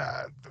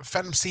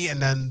Phantom Sea,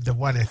 and then the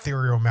one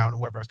ethereal mount,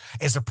 whatever,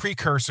 is a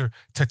precursor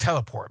to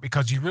teleport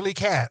because you really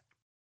can't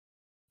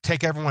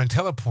take everyone and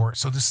teleport.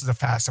 So this is a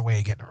faster way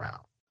of getting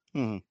around.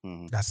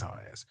 Mm-hmm. That's how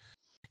it is.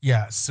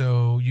 Yeah.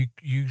 So you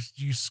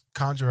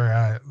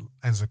conjure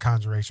as a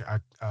conjuration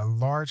a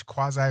large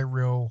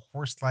quasi-real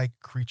horse-like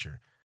creature.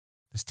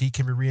 The steed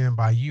can be ridden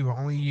by you or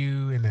only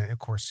you, and then of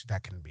course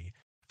that can be.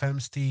 Phantom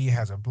Steed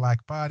has a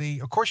black body.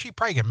 Of course, you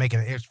probably can make it.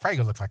 It's probably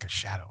gonna look like a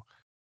shadow.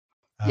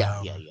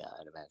 Yeah, yeah, Um, yeah.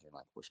 I'd imagine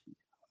like whiskey.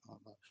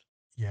 Almost.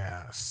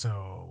 yeah.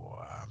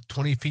 So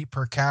 20 feet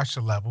per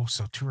caster level,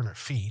 so 200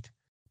 feet.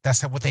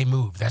 That's what they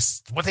move.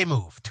 That's what they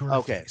move. 200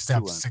 Okay, feet. Step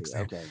 200 feet. 60.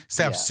 Okay,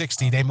 Step yeah.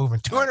 60. They moving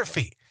 200 Okay,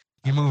 feet.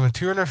 You're okay. moving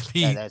 200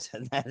 feet.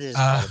 That is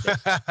Uh, quite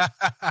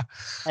a bit.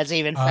 That's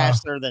even uh,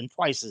 faster than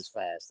twice as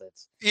fast.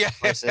 That's yeah,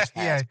 twice as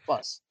yeah, fast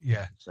plus.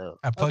 yeah. So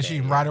Plus, you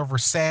okay, can yeah. ride over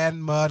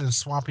sand, mud, and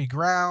swampy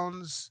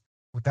grounds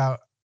without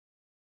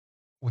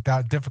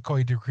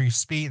difficulty, decrease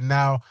speed. And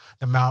now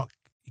the mount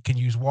can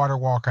use water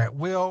walk at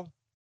will,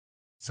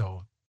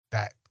 so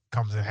that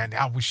comes in handy.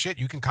 Oh, well, shit,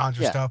 you can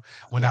conjure Yeah, stuff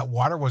when yeah. that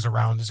water was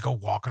around. Just go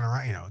walking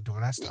around,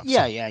 doing that stuff.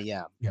 Yeah, So yeah,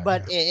 yeah. yeah,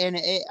 But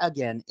yeah.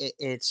 again,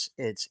 it's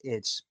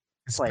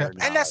It's player and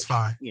that's knowledge.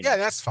 fine. Yeah,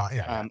 that's fine.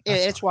 Yeah, yeah,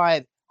 that's It's fine.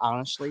 why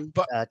honestly,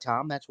 But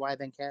Tom, that's why I've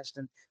been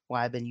casting.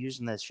 Why I've been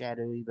using the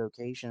shadow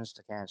evocations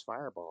to cast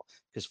Fireball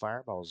because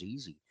Fireball's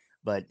easy.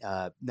 But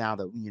now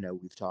that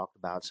we've talked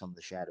about some of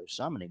the shadow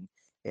summoning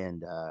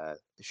and the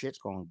shit's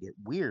going to get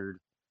weird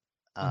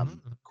mhm.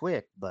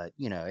 quick. But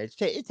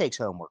it takes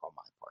homework on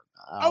my part.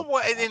 Oh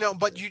well, and, I'll get to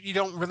but it. you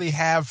don't really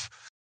have.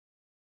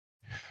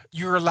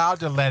 You're allowed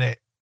to let it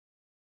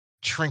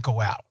trickle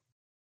out.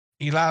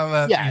 Yeah, You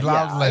allowed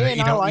yeah, to let it.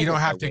 and I You like don't it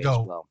have that to way as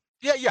go. well.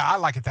 Yeah, yeah, I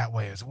like it that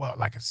way as well.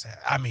 Like I said,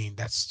 I mean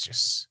that's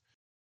just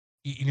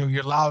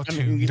you're allowed I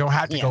to. mean, You don't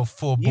have to yeah, go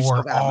full you still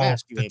bore got a all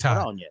mask you the ain't put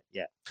time. on yet.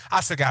 Yeah.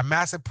 I still got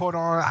massive put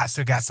on. I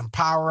still got some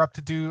power up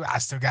to do. I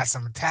still got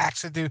some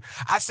attacks to do.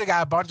 I still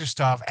got a bunch of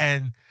stuff,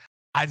 and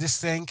I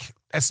just think,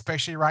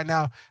 especially right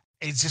now,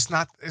 it's just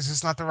not. It's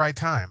just not the right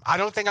time. I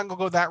don't think I'm gonna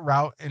go that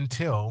route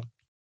until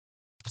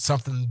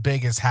something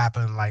big has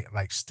happened,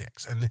 like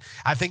Sticks, and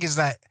I think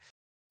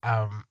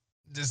um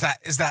is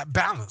that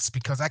balance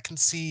because I can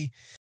see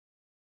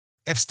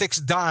if Sticks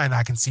dying,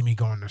 I can see me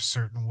going a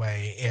certain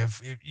way.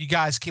 If you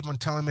guys keep on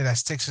telling me that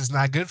Sticks is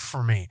not good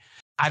for me,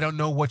 I don't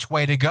know which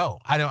way to go.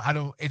 I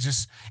don't. It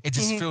just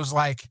Hmm. feels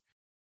like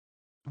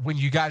when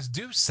you guys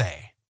do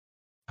say,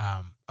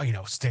 oh,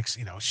 Sticks,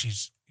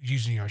 she's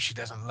using you, or she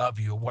doesn't love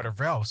you, or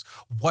whatever else.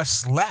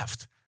 What's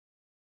left,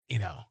 you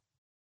know?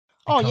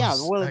 Oh yeah,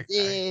 Because well, I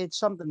it's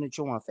something that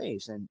you want to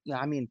face, and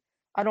I mean,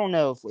 I don't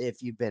know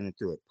if you've been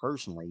through it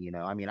personally.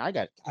 I mean, I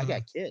got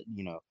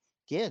mm,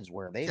 kids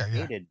where they've yeah,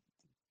 yeah. dated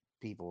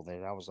people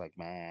that I was like,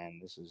 man,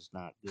 this is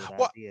not a good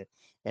Well, idea,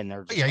 and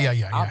they're yeah, just yeah, like,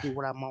 yeah, I'll yeah. do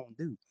what I'm gonna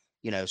do.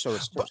 So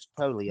it's But just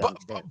totally but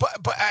understandable.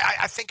 but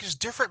I think it's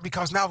different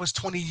because now it's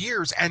 20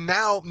 years, and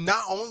now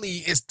not only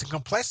is the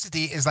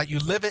complexity is like you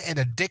live it in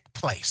a dick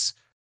place.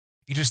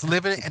 You just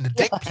live it in a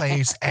Yeah. dick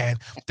place, and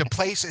the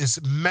place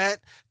is meant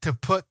to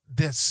put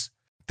this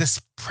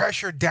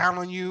pressure down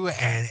on you,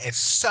 and it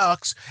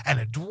sucks, and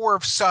the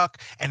dwarves suck,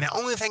 and the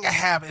only thing I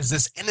have is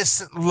this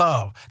innocent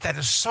love that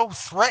is so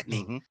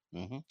threatening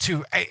Hmm. Hmm.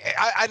 to.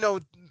 I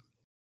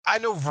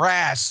know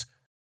Vrass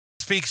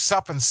speaks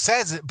up and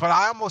says it, but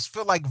I almost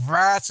feel like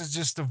Vras is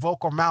just the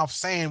vocal mouth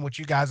saying what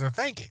you guys are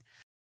thinking.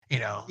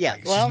 Yeah, Like,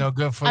 she's well, no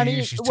good for I you.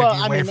 mean, She's took well,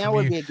 you I away mean, that from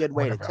would you, be a good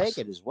way to whatever take else.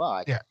 it as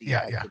well. Yeah,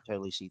 yeah, I yeah. could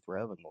totally see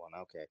Throven going,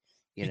 okay,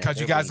 Because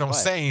you they're guys being don't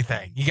quiet. say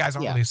anything. You guys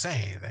don't Yeah. really say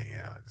anything.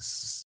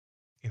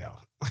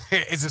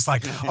 It's just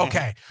like,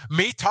 okay,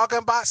 me talking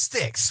about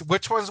sticks.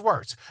 Which one's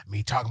worse?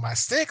 Me talking about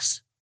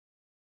sticks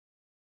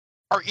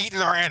or eating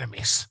our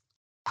enemies?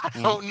 I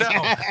don't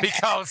know,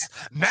 because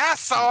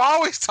NASA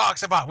always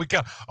talks about we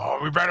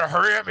better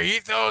hurry up and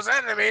eat those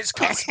enemies,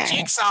 cut some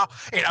cheeks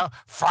off,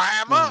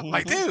 fry them up.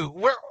 Like, dude,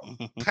 we're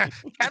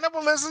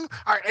cannibalism,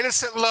 our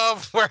innocent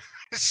love, where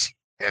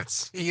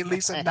he at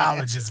least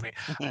acknowledges me.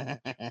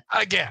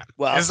 Again,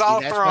 Well, it's see, all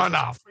that's what thrown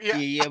off. Yeah.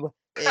 yeah,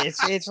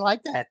 it's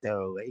like that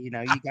though. You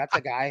got the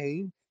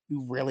guy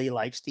who really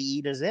likes to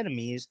eat his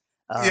enemies,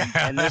 and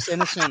Yeah. this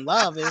innocent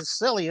love is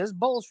silly as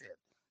bullshit.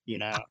 You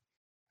know.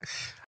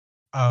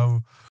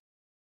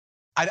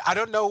 I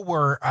don't know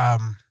where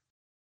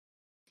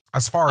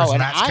as far Oh, as and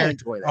Matt's I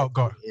character. enjoy Oh, that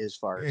go too, as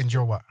far as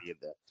enjoy what?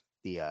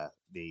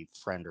 the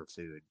friend or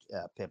food.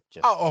 Pip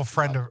just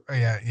Friend of loves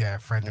it. yeah,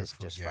 friend of It's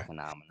food. just Yeah. fucking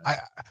ominous.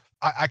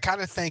 I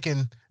kind of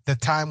thinking the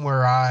time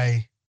where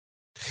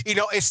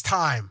it's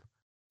time.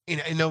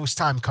 It's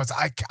time because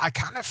I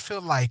kind of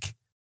feel like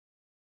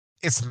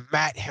it's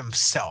Matt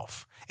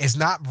himself. It's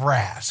not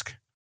Brask.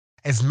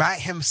 It's Matt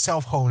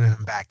himself holding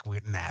him back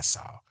with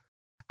Nassau.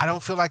 I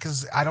don't feel like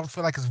it's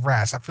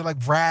Vras. I feel like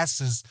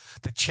Vras is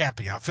the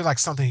champion. I feel like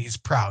something he's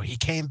proud. He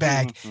came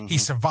back, he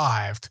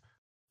survived.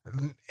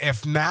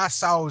 If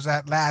Nassau was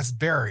that last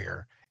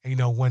barrier,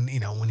 when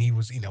he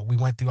was, we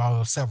went through all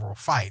those several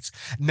fights.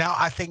 Now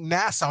I think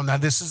Nassau, now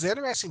this is the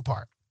interesting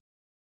part.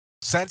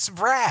 Since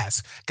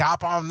Vras got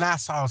up on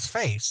Nassau's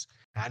face,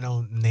 I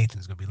know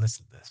Nathan's gonna be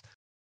listening to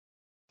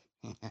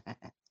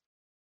this.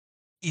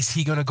 Is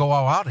he gonna go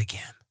all out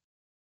again?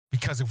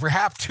 Because if we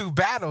have two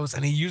battles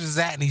and he uses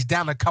that and he's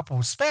down a couple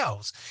of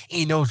spells, and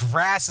he knows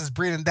Vras is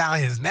breathing down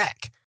his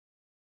neck,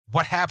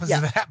 what happens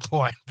at that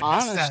point?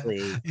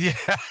 Honestly,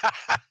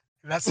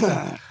 that's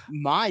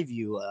my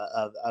view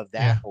of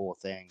that whole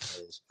thing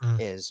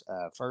is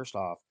first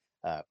off,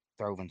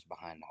 Throven's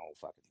behind the whole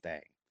fucking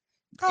thing.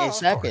 And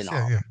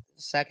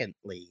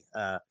secondly,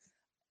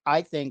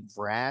 I think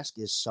Vrask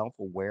is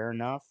self-aware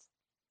enough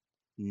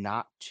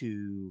not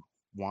to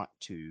want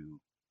to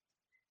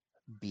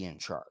be in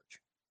charge.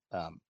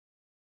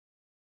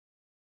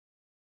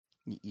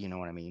 You know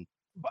what I mean?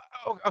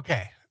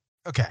 Okay.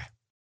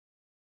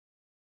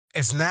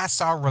 Is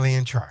Nassau really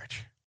in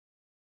charge?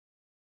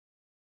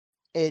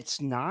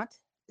 It's not.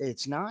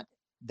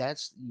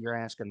 That's you're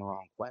asking the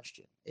wrong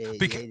question.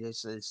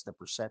 It's the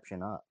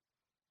perception of.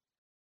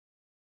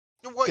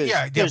 Well,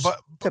 yeah,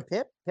 but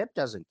Pip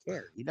doesn't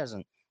care. He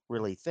doesn't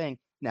really think.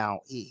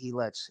 Now he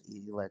lets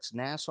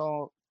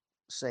Nassau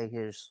say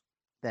his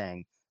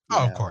thing.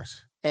 Of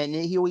course. And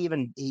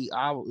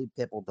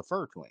Pip will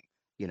defer to him.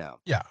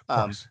 Yeah,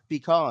 of course.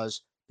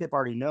 Because Pip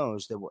already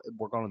knows that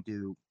we're going to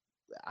do.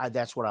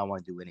 That's what I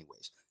want to do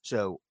anyways.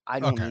 So I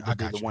don't need to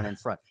be the one in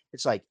front.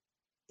 It's like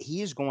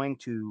he is going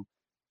to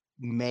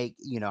make.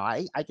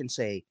 I can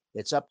say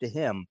it's up to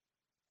him.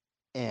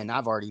 And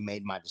I've already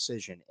made my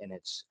decision, and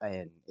it's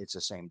the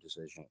same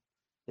decision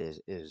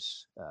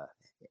is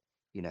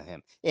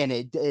him, and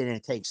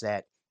it takes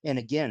that, and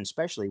again,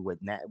 especially with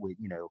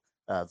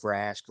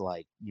Vrask,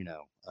 like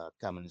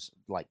coming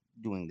like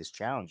doing this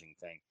challenging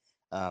thing,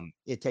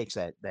 it takes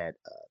that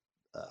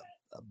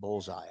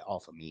bullseye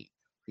off of me,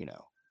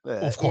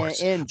 of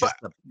course, and just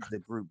the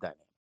group dynamic.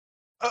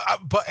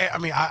 But I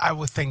mean, I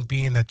would think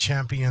being a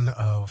champion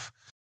of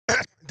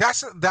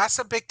that's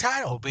a big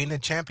title, being the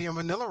champion of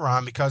Vanilla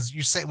Rom, because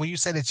when you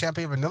say the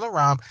champion of Vanilla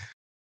Rom,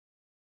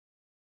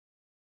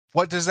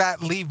 what does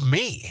that leave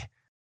me?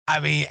 I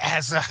mean,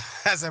 as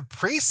a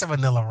priest of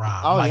Vanilla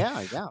Rom. Oh,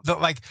 like, yeah.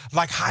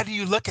 Like, how do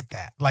you look at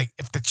that? Like,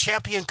 if the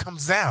champion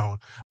comes down,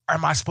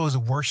 am I supposed to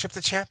worship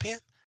the champion?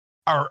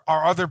 Are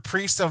other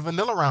priests of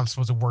Vanilla Rom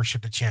supposed to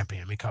worship the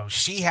champion because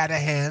she had a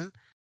hand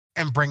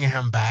in bringing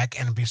him back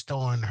and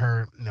bestowing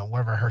her,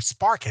 whatever, her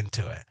spark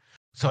into it?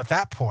 So at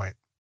that point,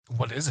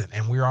 what is it?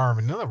 And we are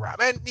Vanilla Rom.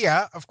 And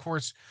yeah, of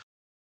course,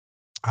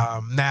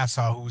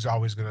 Nassau, who's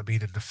always going to be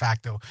the de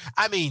facto.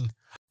 I mean,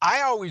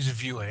 I always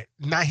view it,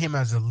 not him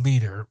as a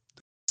leader,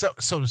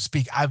 so to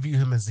speak. I view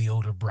him as the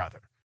older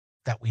brother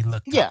that we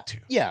looked up to.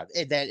 Yeah,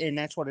 and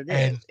that's what it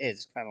is.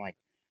 It's kind of like,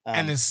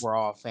 we're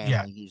all family.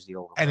 Yeah, he's the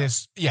older brother.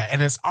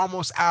 And it's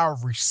almost our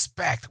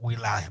respect we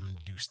allow him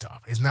to do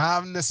stuff. It's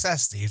not a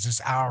necessity. It's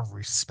just our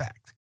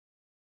respect.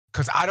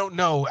 Because I don't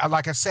know,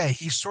 like I said,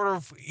 he sort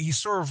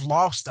of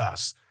lost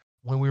us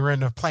when we were in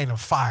the plane of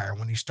fire,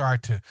 when he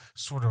started to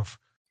sort of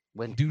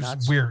do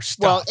weird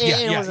stuff. Well,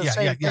 it was the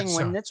same thing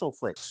when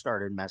Nitzelflick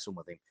started messing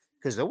with him,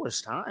 because there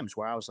was times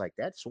where I was like,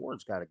 that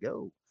sword's got to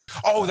go.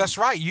 Oh, that's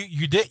right.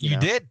 You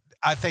did.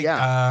 I think.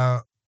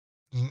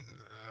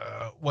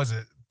 Was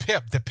it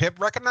Pip? Did Pip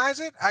recognize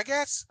it? I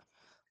guess.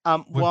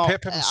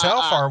 Pip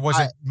himself, or was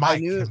it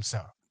Mike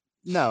himself?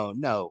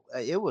 No,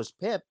 it was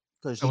Pip,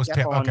 because It he was kept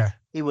Pip. on. Okay.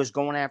 He was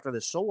going after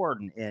the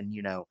sword and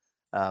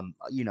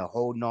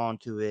holding on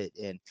to it,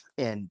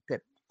 and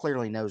Pip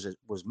clearly knows it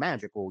was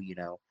magical, Oh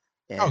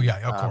and yeah,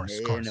 of course,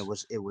 of and it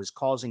course. was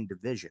causing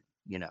division,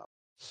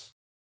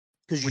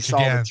 because you Which saw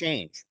the again,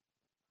 change.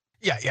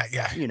 yeah.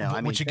 I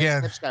mean, Which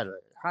again, Pip's got a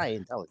high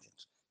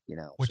intelligence,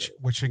 so which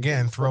he's able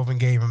again, to flip. Throven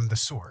gave him the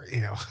sword.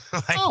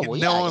 Like Oh well,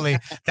 knowingly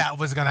yeah. that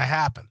was gonna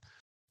happen.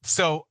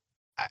 So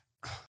I,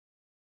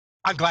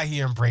 I'm glad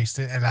he embraced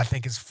it, and I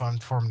think it's fun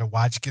for him to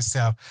watch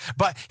himself.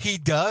 But he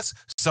does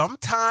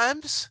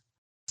sometimes.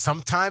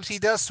 Sometimes he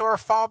does sort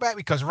of fall back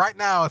because right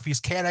now, if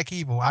he's chaotic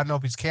evil, I don't know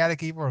if he's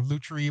chaotic evil or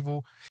neutral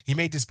evil. He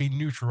may just be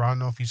neutral. I don't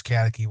know if he's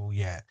chaotic evil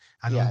yet.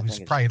 I know Yeah, he I was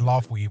think it's probably neutral.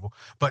 lawful evil,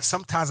 but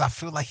sometimes I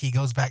feel like he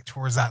goes back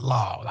towards that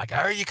law. Like,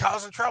 are you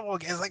causing trouble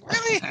again? It's like,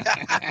 really?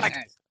 Like,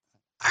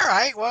 all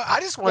right. Well,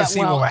 I just want Yeah, to see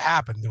what well, would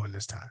happen during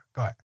this time.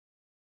 Go ahead.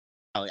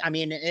 I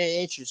mean,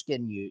 it's just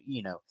getting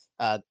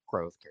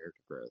growth,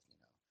 character growth,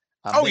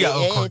 Oh but yeah.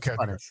 Oh, it's character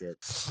fun growth. as shit.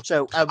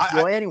 So, I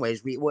well,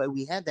 anyways,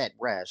 we had that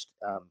rest,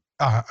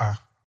 uh,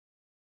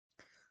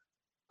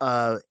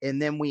 uh,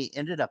 and then we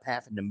ended up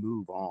having to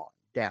move on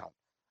down,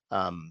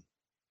 um,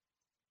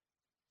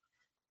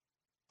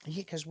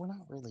 yeah, because we're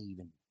not really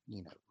even,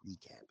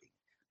 recapping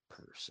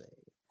per se.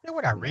 yeah,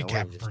 we're not We're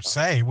recapping per just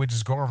talking. se. We're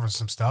just going over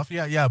some stuff.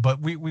 Yeah. But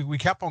we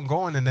kept on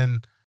going, and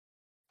then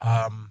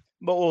But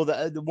well,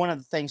 the one of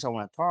the things I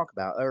want to talk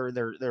about, or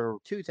there are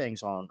two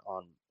things on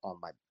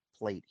my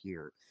plate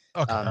here,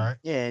 okay, all right.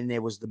 and it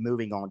was the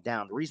moving on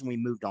down. The reason we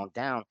moved on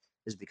down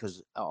is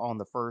because on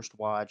the first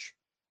watch,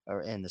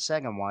 or in the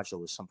second watch, there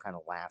was some kind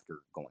of laughter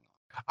going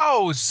on.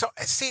 Oh, so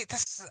see,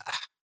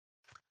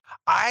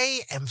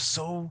 I am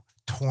so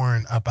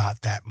torn about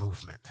that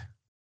movement.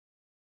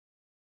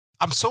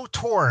 I'm so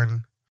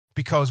torn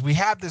because we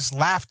have this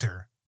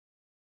laughter,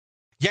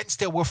 yet and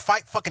still we'll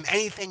fight fucking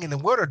anything in the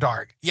Winter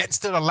Dark. Yet and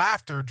still the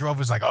laughter drove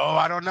us like, oh,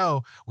 I don't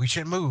know, we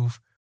should move.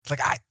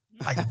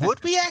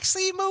 Would we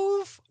actually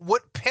move?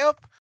 Would Pip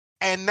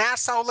and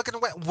Nassau looking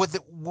away? Would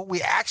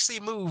we actually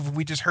move if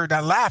we just heard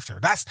that laughter?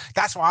 That's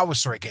why I was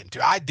sort of getting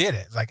to. I did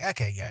it. It's like,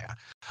 okay, yeah.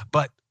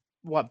 But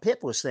What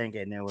Pip was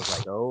thinking, it was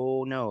like,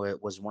 oh no,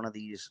 it was one of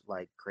these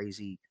like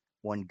crazy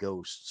one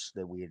ghosts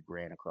that we had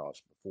ran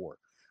across before.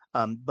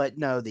 But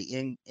no,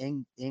 the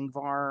Ingvar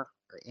or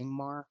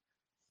Ingmar,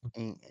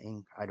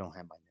 I don't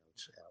have my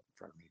notes out in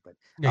front of me, but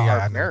our yeah,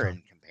 I know.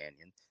 Baron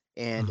companion,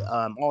 and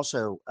Mhm.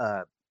 also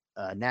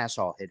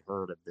Nassau had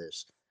heard of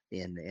this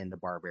in the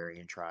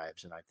barbarian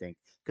tribes, and I think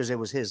because it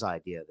was his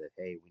idea that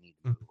hey, we need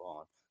to Mhm. move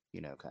on,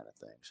 kind of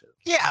thing. So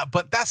Yeah,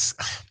 but that's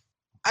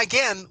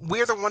again,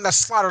 we're the one that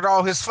slaughtered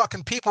all his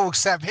fucking people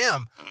except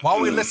him. While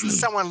we listen to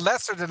someone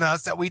lesser than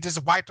us that we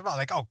just wiped them out.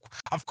 Like, oh,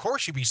 of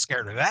course you'd be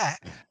scared of that.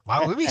 Why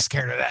would we be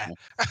scared of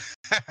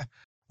that?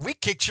 We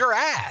kicked your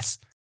ass.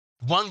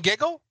 One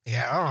giggle?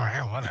 Yeah, all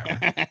right,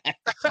 whatever.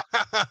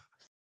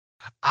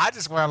 I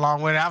just went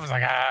along with it. I was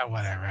like,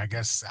 whatever. I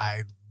guess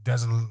I'm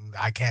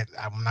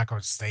not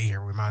gonna stay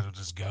here. We might as well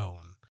just go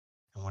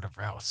and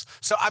whatever else.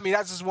 So I mean,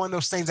 that's just one of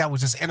those things that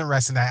was just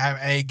interesting.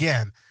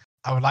 Again,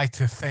 I would like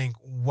to think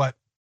what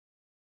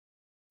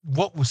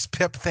was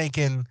Pip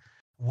thinking?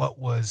 What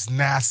was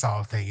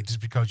Nassau thinking? Just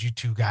because you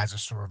two guys are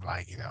sort of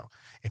like,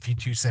 if you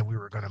two said we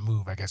were going to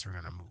move, I guess we're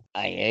going to move.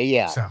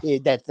 Yeah, So,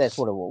 that's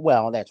what it was.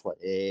 Well, that's what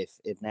if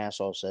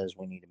Nassau says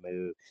we need to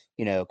move,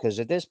 because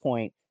at this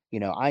point,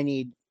 I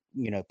need,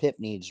 Pip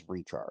needs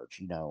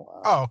recharge,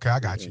 oh, okay, I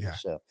got you. Yeah.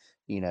 so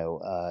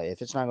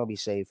if it's not going to be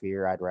safe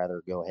here, I'd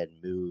rather go ahead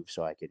and move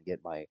so I could get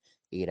my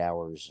 8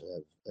 hours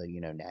of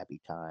nappy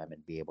time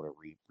and be able to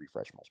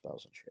refresh my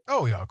spells and shit.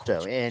 Oh, yeah, of So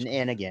course.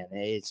 and again,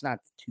 it's not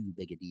too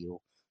big a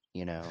deal,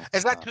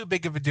 It's not too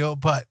big of a deal,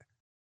 but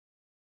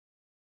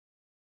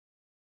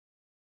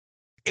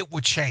it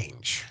would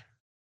change.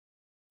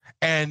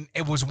 And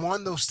it was one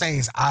of those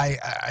things.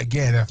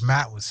 Again, if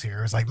Matt was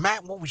here, it's like,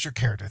 Matt, what was your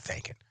character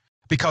thinking?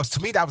 Because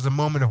to me, that was a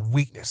moment of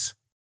weakness.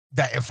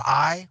 That if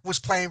I was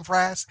playing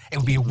Brass, it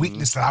would be a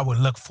weakness that I would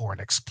look for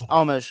and exploit,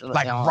 almost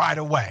like right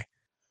away.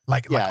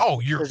 Like, yeah, oh,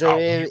 because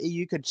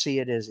you could see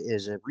it as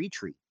a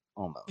retreat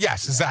almost.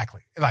 yes,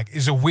 exactly. Like,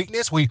 is a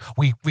weakness. We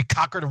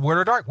conquered the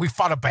Winter Dark. We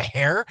fought up a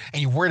hare,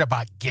 and you worried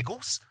about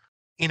giggles.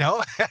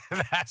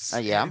 That's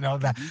Yeah.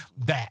 that.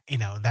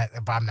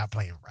 But I'm not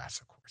playing Brass,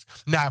 of course.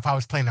 Now, if I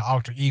was playing the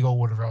alter ego or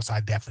whatever else,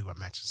 I definitely would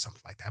mention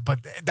something like that. But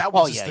that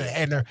was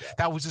just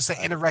that was just an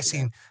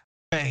interesting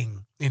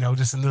thing.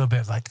 Just a little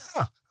bit like,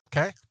 oh,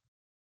 okay.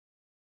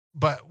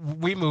 But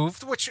we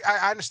moved, which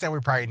I understand we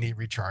probably need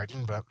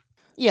recharging, but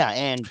yeah,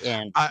 and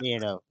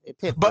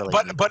Pip really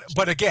needed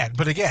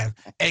but again,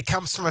 it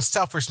comes from a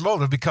selfish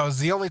motive because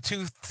the only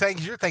two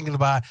things you're thinking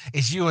about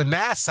is you and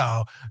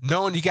Nassau,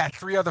 knowing you got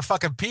three other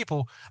fucking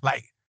people.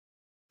 Like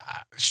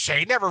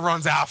Shay never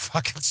runs out of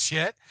fucking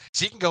shit.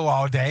 She can go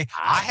all day.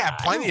 I have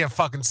plenty of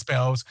fucking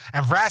spells,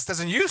 and Brass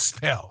doesn't use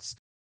spells.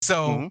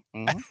 So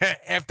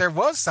if there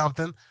was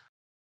something,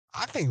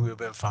 I think we would have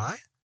been fine.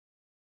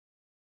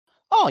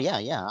 Oh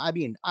yeah. I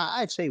mean,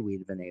 I'd say we'd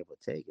have been able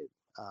to take it.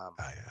 Oh,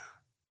 yeah.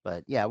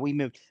 But yeah, we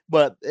moved.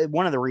 But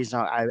one of the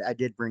reasons I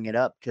did bring it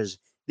up because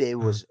it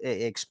Mm. was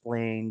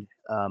explained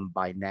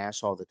by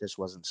Nassau that this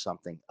wasn't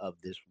something of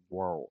this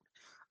world.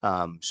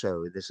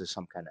 So this is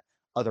some kind of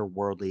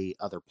otherworldly,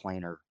 other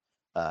planar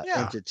Yeah.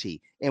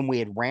 entity, and we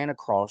had ran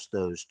across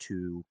those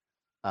two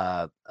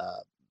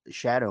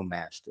shadow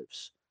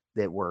mastiffs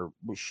that were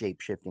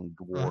shape shifting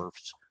Mm.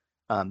 dwarfs.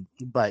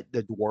 But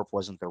the dwarf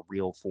wasn't the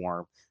real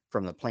form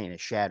from the plane of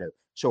shadow.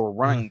 So we're Mm.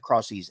 running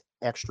across these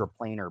extra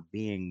planar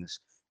beings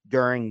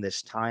during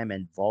this time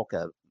in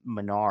Volca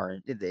Minar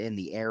in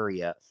the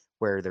area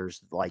where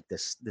there's like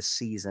this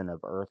season of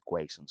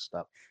earthquakes and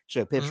stuff.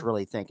 So Pip's Mm.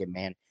 really thinking,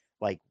 man,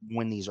 like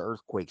when these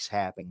earthquakes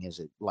happen, is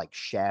it like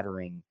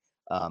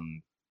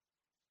um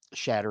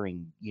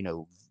shattering,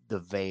 the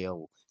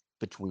veil I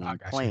between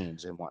got you.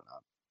 planes and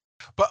whatnot.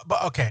 But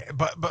okay,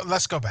 but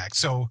let's go back.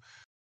 So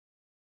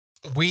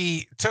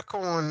we took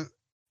on,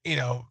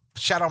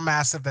 shadow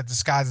massive that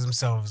disguises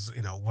themselves,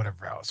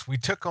 whatever else. We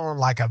took on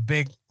like a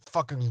big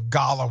fucking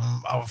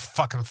golem of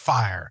fucking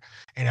fire.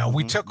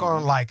 We took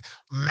on Hmm. like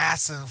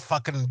massive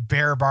fucking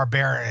bear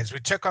barbarians. We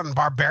took on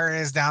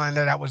barbarians down in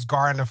there that was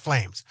guarding the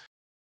flames.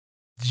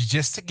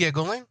 Just to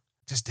giggling,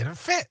 just didn't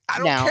fit. I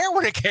don't Now, care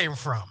where it came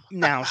from.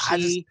 now, I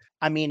just see,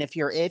 I mean, if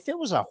it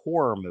was a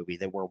horror movie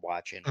that we're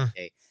watching, mm,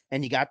 okay,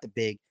 and you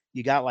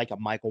got like a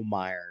Michael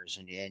Myers,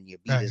 and you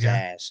beat his yeah.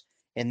 ass,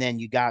 and then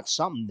you got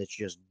something that's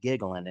just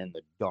giggling in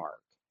the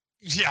dark.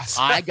 Yes.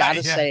 I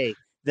gotta Yeah. say,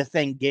 the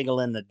thing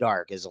giggle in the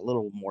dark is a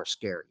little more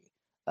scary.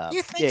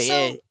 You think Yeah,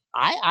 so?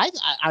 yeah,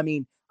 I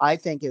mean, I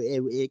think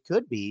it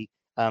could be,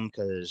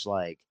 because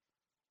like,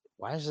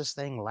 why is this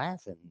thing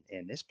laughing?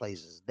 And this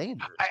place is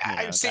dangerous,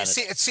 I see, kind of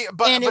see, thing. see,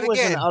 And it but was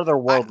an again, I,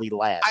 otherworldly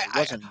laugh. I, It I,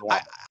 wasn't I, normal.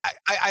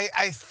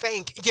 I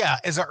think, yeah,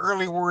 is a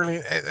early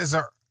worldly, is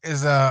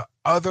a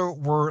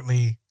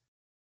otherworldly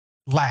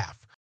laugh.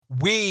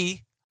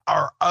 We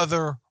are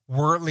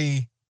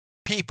otherworldly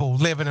people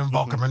living in Hmm.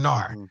 Vulcan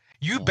Minar. Hmm.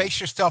 You Yeah. base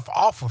yourself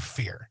off of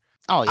fear.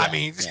 Oh I yeah.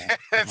 mean,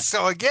 Yeah.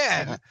 so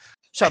again,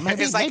 So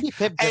maybe it's like,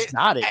 Pip eh, just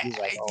nodded. He's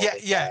like, "Oh, yeah,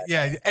 this yeah, guy."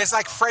 yeah. It's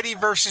like Freddy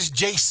versus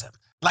Jason.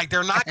 Like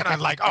they're not gonna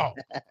like, oh,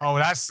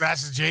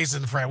 that's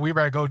Jason, friend. We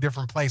better go a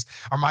different place.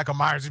 Or Michael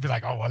Myers would be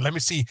like, oh, well, let me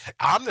see.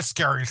 I'm the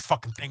scariest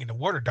fucking thing in the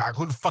water, dog.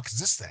 Who the fuck is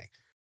this thing?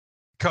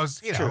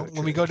 Because True.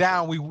 when we True. go True.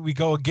 down, we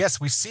go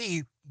against, we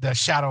see the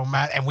shadow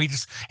man, and we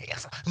just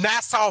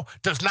Nassau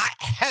does not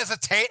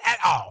hesitate at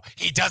all.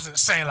 He doesn't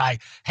say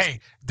like, "Hey,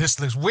 this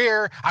looks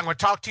weird. I'm going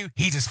to talk to you."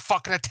 He just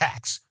fucking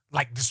attacks,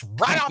 like just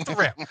right off the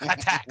rip,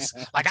 attacks.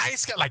 Like I ain't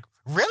scared. Like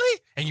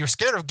really? And you're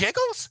scared of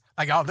giggles?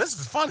 Like oh, this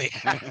is funny.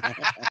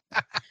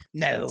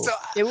 No, So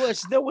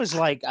there was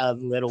like a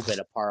little bit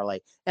of parlay,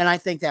 and I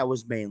think that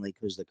was mainly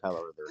because the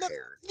color of their no,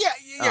 hair. yeah,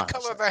 yeah, color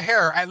Honestly. of their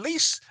hair. At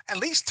least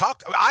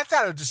talk. I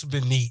thought it would just have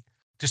been neat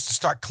just to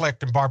start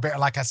collecting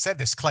like I said,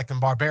 this collecting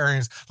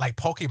barbarians like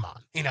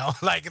Pokemon.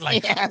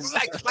 Yes.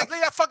 Like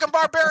that fucking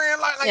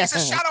barbarian. Like it's a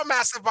Yeah. shadow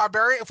massive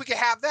barbarian. If we could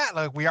have that,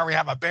 like we already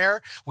have a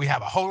bear, we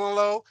have a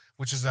Hololow,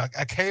 which is a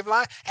cave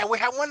lion, and we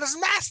have one that's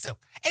massive,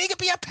 and he could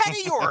be a pet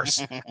of yours.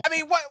 I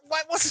mean, what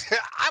was?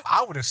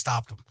 I would have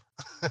stopped him.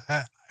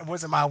 It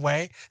wasn't my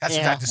way. That's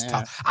what I Yeah. just Yeah.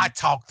 talked. I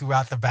talked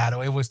throughout the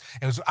battle. It was.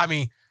 I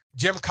mean,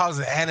 Jim calls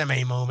it an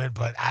anime moment,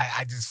 but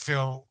I just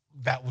feel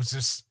that was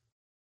just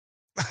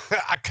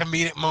a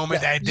comedic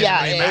moment that it didn't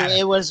Yeah, really matter.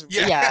 it was.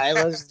 Yeah, Yeah, it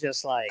was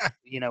just like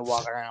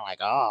walking around like,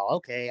 oh,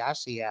 okay, I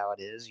see how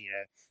it is.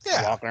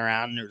 yeah, Walking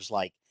around and there's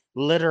like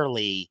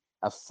literally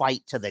a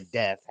fight to the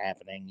death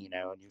happening. And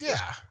you're just,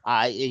 yeah.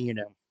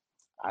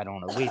 I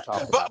don't know. We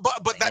talked But about this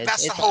but but thing. that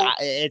that's the whole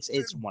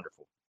It's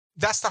wonderful.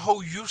 that's the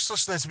whole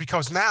uselessness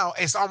because now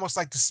it's almost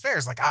like despair.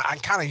 It's like I'm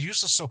kind of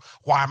useless, so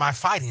why am I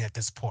fighting at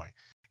this point?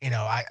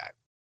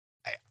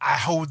 I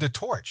hold the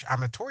torch.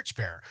 I'm a torch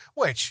bearer,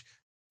 which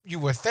you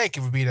would think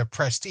it would be the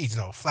prestige,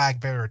 flag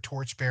bearer,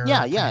 torch Yeah, bearer,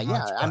 yeah, pretty yeah.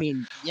 much. I But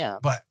mean, yeah.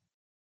 but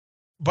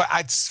but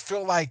I just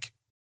feel like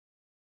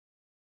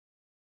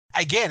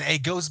again,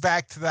 it goes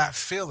back to that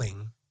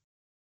feeling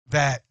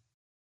that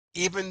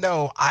even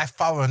though I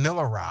follow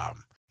Nilaram,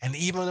 and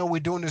even though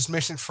we're doing this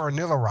mission for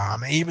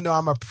Nilaram, and even though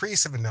I'm a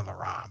priest of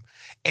Nilaram,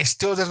 it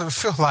still doesn't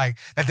feel like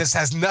that this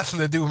has nothing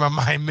to do with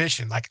my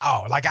mission. Like,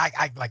 oh, like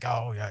I like,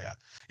 oh yeah, yeah.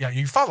 Yeah,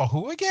 you follow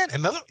who again?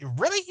 Another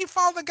really? You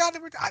follow the guy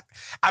that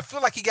I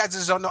feel like you guys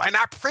just don't know. And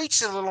I preach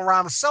to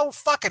Nilaram so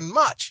fucking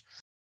much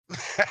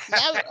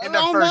Yeah. in the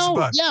Oh first no.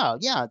 book. Yeah,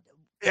 yeah.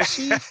 Well,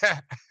 see,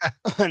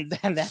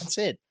 and that's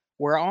it.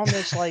 We're on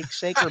this like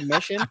sacred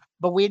mission,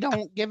 but we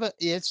don't give it.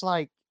 It's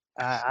like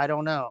I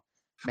don't know,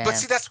 But man.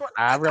 see, that's what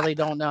I really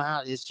don't know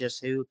how. It's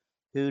just who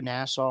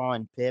Nassau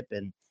and Pip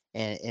and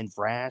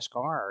Vrask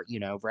are.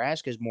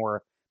 Vrask is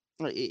more.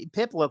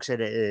 Pip looks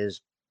at it as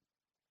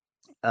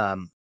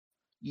um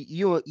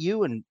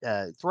you and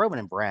Throbin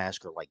and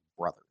Vrask are like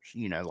brothers.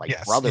 Like yes,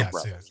 yes,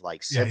 brothers, yes.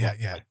 like Yeah, yeah,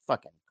 siblings, yeah. like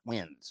fucking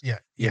twins. Yeah,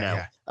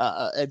 yeah,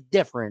 yeah.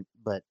 Different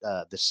but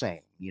the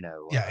same.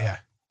 Yeah,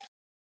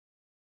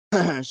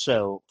 yeah.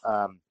 So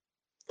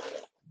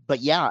but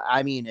yeah,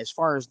 I mean, as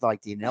far as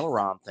like the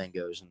Eneleron thing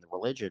goes and the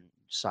religion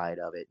side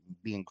of it,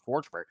 being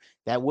torchbearer,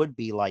 that would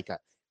be like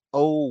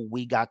oh,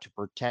 we got to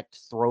protect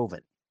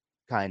Throven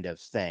kind of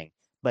thing.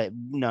 But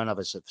none of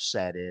us have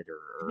said it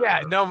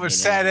Yeah, or no one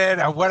made said any it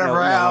or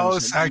whatever no one's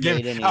else. I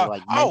give made any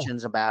like oh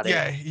mentions about it,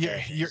 yeah, and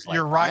it's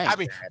you're like, well, right. I I ain't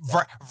mean, staring at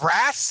that.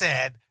 Vras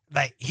said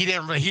like he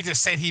didn't really. He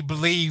just said he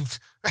believed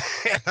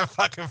in the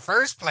fucking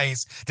first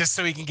place just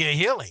so he can get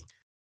healing.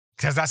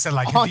 Because I said,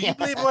 like, Oh do you yeah,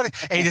 believe in what?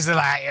 And he just said,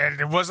 like,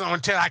 it wasn't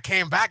until I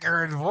came back I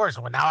heard the voice.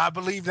 Well, now I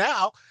believe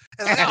now.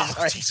 And I was like, it's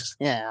oh, like, Jesus.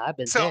 yeah, I've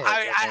been So dead,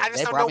 and I just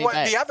they don't brought know me what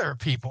back. the other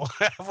people,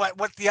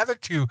 what the other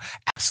two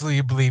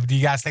absolutely believe. Do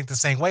you guys think the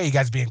same way? You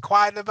guys being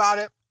quiet about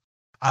it?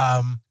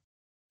 Um,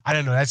 I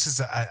don't know. That's just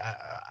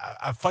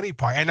a funny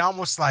part, and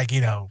almost like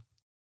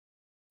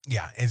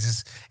yeah,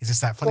 it's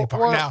just that funny Well,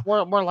 part. Now,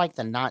 we're like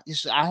the not.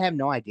 I have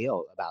no idea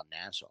about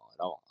Nassau at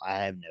all. I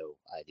have no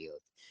idea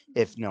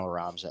if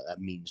Nilram's a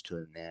means to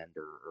an end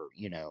or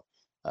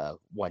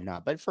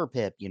whatnot. But for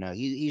Pip,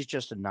 he's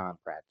just a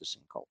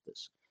non-practicing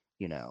cultist.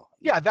 You know.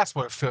 yeah, that's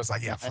what it feels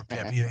like. Yeah, for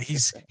Pip,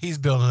 he's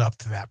building up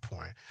to that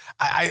point.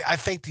 I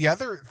think the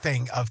other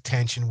thing of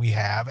tension we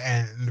have,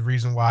 and the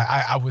reason why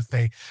I would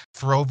say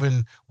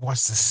Throven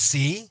wants to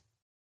see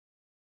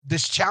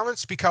this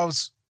challenge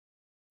because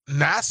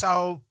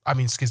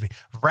excuse me,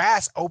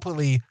 Ras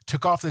openly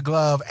took off the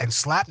glove and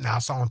slapped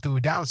Nassau and threw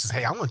it down and says,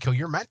 "Hey, I'm gonna kill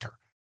your mentor."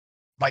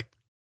 Like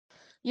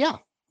Yeah.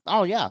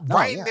 Oh yeah. No.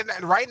 Yeah.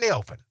 right in the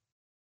open.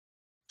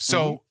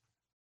 hmm So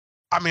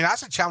I mean,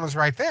 that's a challenge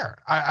right there.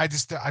 I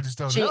just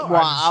don't See, know.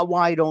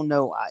 I don't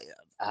know.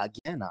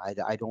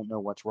 I don't know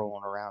what's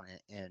rolling around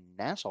in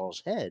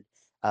Nassau's head.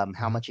 How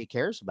Mhm. much he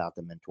cares about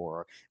the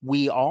mentor.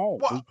 Well,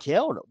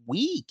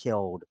 We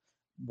killed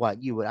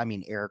what you would, I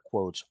mean, air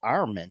quotes,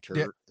 our yeah,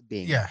 mentor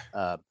being. yeah.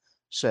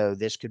 So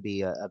this could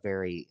be a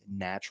very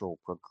natural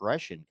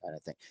progression kind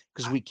of thing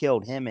because I- we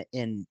killed him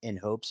in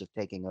hopes of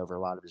taking over a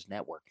lot of his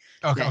network.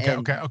 Okay, okay, And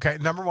okay, okay.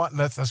 Number one,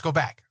 let's go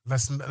back.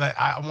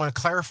 I want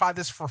to clarify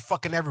this for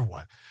fucking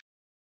everyone.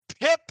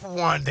 Pip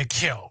wanted to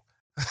kill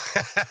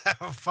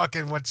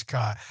fucking what you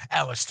call it,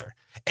 Alistair.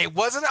 It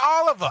wasn't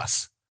all of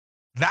us.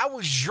 That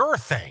was your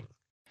thing.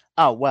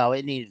 oh well,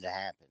 it needed to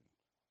happen.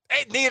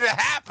 It needed to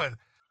happen.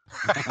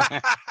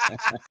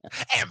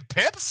 And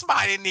Pip's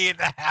might needed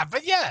to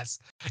happen, yes.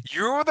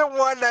 You were the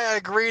one that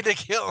agreed to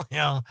kill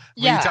him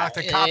when you Yeah, talked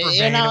to Copper and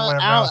Vein and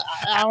whatever else.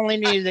 I only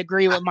needed to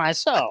agree with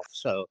myself.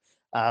 So,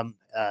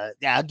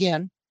 yeah,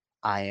 again,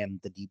 I am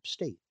the deep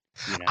state.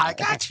 You I know.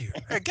 got you.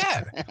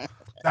 Again.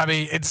 I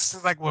mean,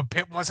 it's like what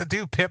Pip wants to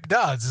do, Pip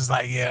does. It's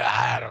like, yeah,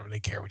 I don't really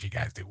care what you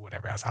guys do,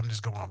 whatever else. I'm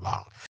just going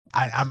along.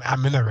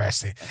 I'm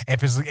interested.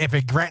 If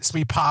it grants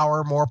me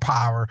power, more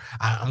power,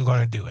 I'm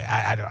going to do it.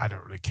 I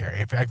don't really care.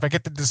 If I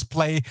get to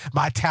display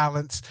my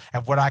talents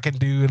and what I can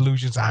do,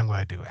 illusions, I'm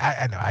going to do it.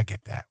 I know I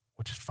get that,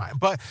 which is fine.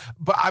 But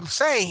I'm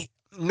saying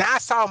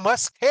Nassau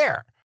must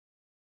care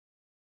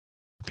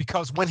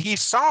because when he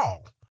saw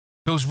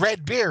those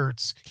red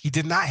beards, he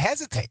did not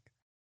hesitate.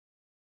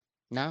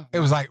 No, It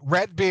was like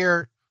red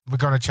beard, we're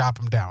gonna chop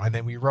him down, and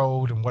then we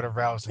rode and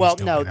whatever else. And he's well,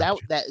 still no, being able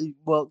to.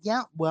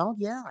 well,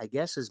 yeah. I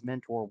guess his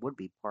mentor would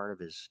be part of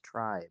his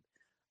tribe.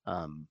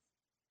 Um,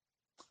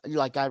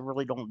 like I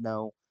really don't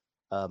know,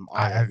 all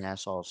I of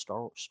Nassau's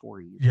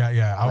stories,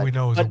 yeah. All but we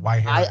know is a but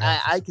white hair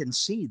I ancestor. can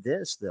see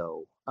this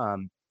though.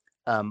 Um,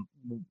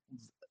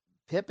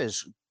 Pip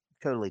is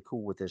totally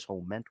cool with this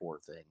whole mentor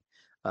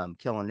thing,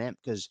 killing them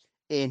because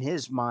in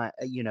his mind,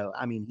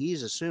 I mean,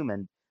 he's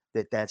assuming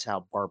that that's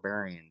how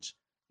barbarians,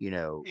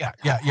 Yeah.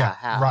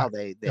 how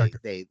Right. Yeah,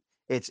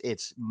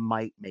 it's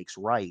might makes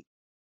right.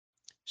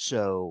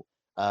 So,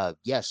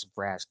 yes,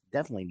 Brass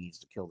definitely needs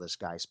to kill this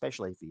guy,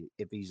 especially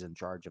if he's in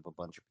charge of a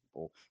bunch of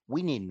people.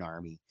 We need an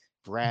army.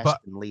 Brass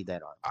but can lead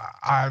that army.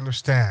 I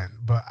understand.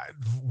 But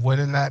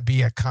wouldn't that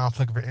be a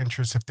conflict of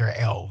interest if they're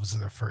elves in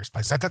the first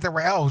place? I thought they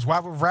were elves. Why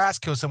would Raz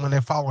kill someone they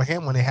follow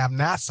him when they have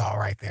Nassau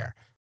right there?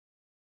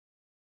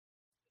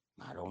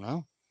 I don't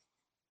know,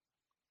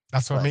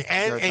 That's what I but mean.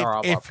 And they're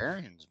all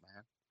barbarians,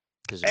 man.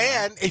 Because they're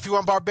not. if you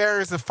want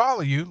barbarians to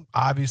follow you,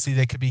 obviously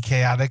they could be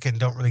chaotic and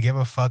don't really give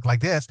a fuck like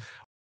this.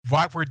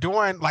 What we're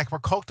doing, like we're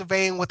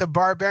cultivating with the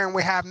barbarian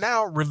we have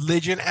now,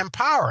 religion and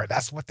power.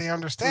 That's what they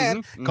understand.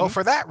 hmm Go hmm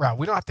for that route.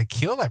 We don't have to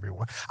kill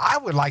everyone. I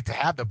would like to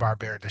have the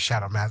barbarian, the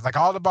shadow man, like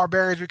all the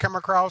barbarians we come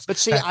across But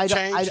see, that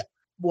change.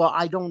 well,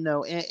 I don't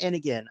know. And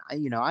again,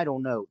 I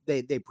don't know.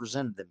 They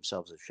presented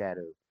themselves as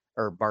shadow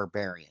or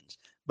barbarians,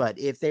 but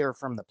if they are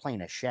from the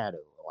plane of shadow,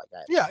 like I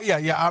have no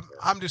Yeah. idea.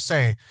 I'm just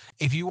saying,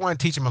 if you want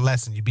to teach them a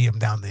lesson, you beat them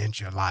down the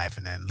inch of your life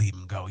and then leave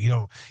them go. You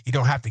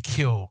don't have to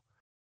kill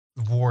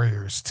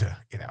warriors to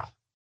to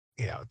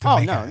Oh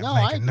no, no,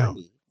 make I it known.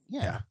 agree.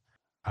 Yeah.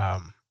 Yeah.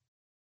 Um,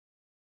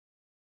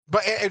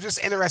 But it's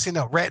just interesting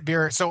though.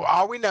 Redbeard. So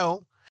all we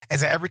know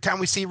is that every time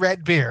we see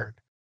Redbeard,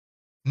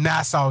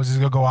 Nassau is just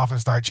gonna go off and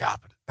start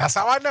chopping. That's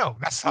how I know.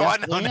 That's how Yeah. I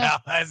Yeah. know Yeah. now.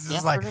 It's Yeah.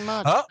 just like, Pretty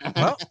much. oh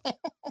well,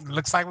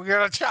 looks like we're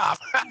gonna chop.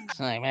 It's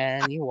like,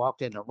 man, you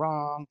walked in the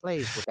wrong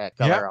place with that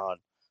Yep, color on.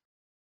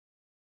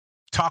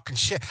 talking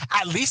shit.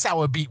 At least I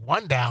would beat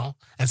one down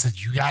and said,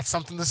 "You got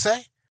something to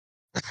say?"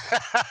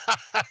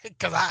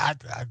 Because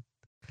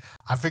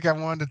I think I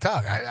wanted to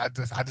talk. I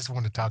just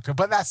wanted to talk to him.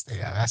 But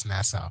that's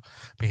Nassau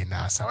being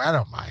Nassau. I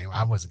don't mind.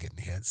 I wasn't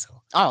getting hit, so.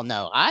 Oh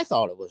no, I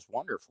thought it was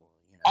wonderful.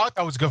 I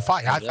thought it was a good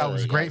fight. I thought it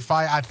was a great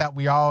fight. I thought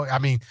we all. I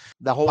mean,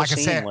 the whole like I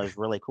scene said, was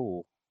really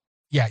cool.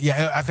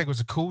 Yeah. I think it was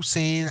a cool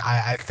scene.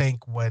 I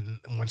think when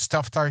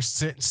stuff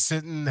starts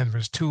sitting, and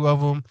there's two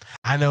of them.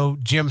 I know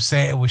Jim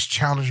said it was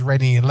challenge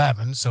rating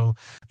 11, so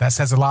that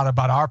says a lot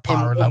about our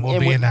power level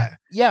being that.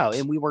 Yeah,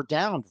 and we were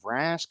down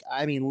Vrask.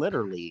 I mean,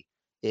 literally,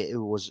 it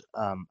was.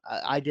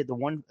 I did the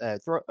one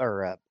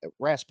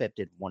Raspep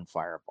did one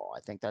fireball. I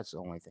think that's the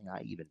only thing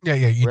I even you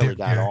really did,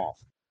 got yeah.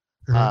 off.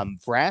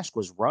 Vrask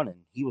was running.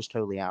 He was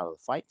totally out of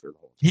the fight for the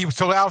whole time. He was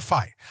totally out of the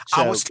fight.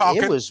 So I was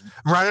talking, it was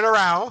running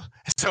around.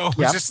 So it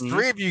was just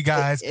three of you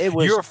guys. It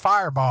was, you're a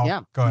fireball.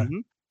 Yeah. Go ahead.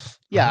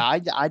 Yeah,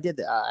 I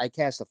did. I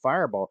cast a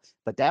fireball,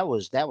 but that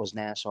was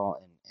Nassau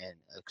and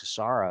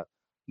Kasara.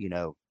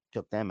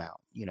 Took them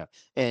out.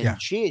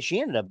 And she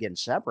ended up getting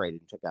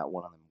separated and took out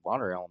one of them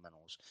water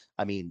elementals.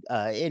 I mean,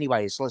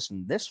 anybody that's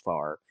listened this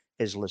far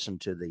has listened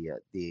to the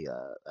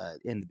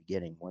in the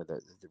beginning where the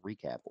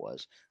recap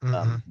was,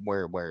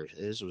 where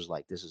this was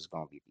like, this is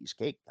going to be a piece of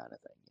cake kind of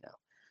thing,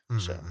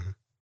 So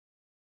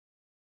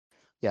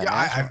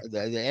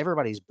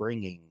everybody's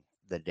bringing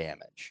the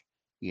damage,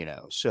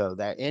 so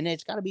that, and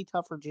it's got to be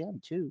tough for Jim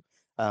too,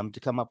 to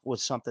come up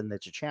with something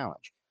that's a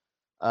challenge.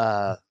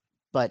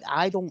 But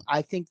I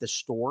think the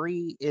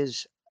story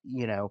is,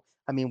 I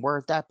mean, we're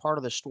at that part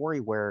of the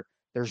story where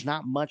there's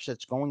not much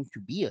that's going to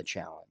be a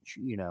challenge,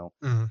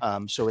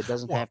 so it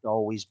doesn't have to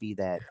always be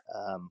that,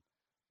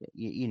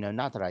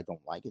 not that I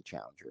don't like a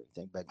challenge or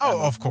anything, but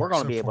of course, we're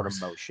going to be able to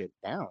mow shit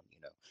down,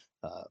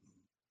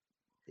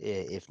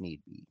 if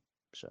need be.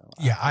 So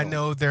I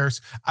know there's,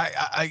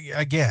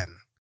 again,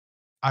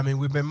 I mean,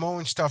 we've been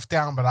mowing stuff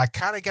down, but I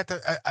kind of get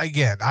the,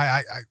 again,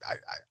 I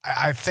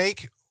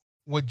think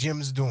what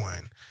Jim's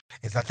doing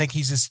is, I think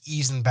he's just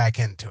easing back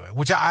into it,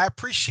 which I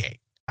appreciate.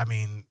 I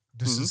mean,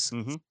 this is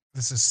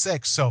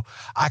 6, so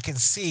I can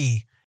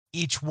see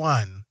each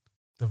one,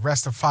 the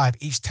rest of 5,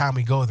 each time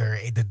we go there,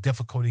 the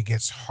difficulty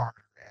gets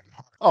harder and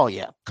harder. Oh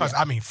yeah, because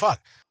I mean,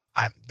 fuck.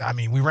 I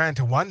mean, we ran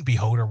into one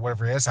behold or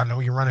whatever it is. I know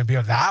you're running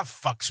behold. I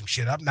fuck some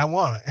shit up. Now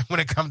when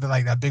it comes to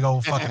like that big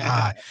old fucking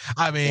eye.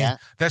 I mean,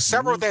 there's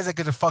several things that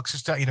could fuck some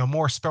stuff.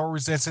 More spell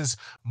resistance,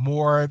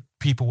 more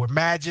people with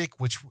magic,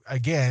 which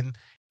again,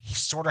 he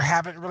sort of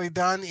haven't really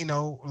done.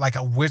 Like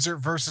a wizard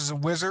versus a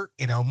wizard.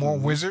 More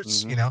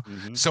wizards.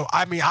 So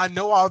I mean, I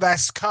know all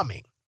that's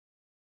coming.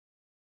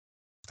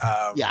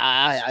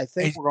 I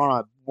think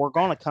we're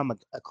gonna come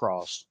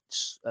across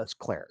as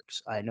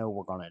clerics. I know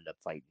we're gonna end up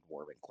fighting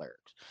dwarven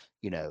clerics,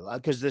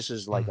 because this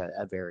is like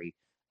a very,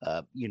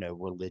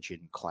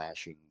 religion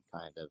clashing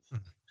kind of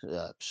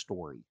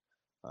story.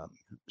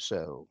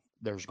 So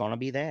there's gonna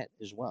be that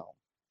as well.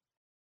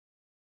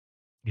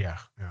 Yeah.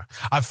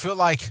 I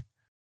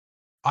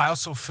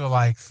also feel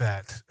like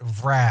that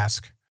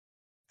Vrask,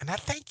 and I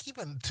think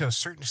even to a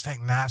certain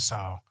extent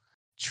Nassau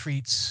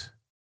treats,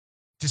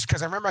 just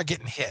because I remember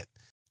getting hit.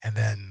 And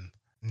then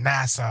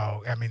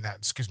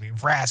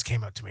Vrask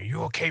came up to me.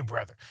 You okay,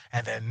 brother?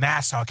 And then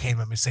Nassau came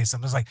up and say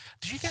something. It's like,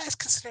 do you guys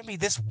consider me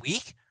this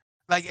weak?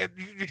 Like,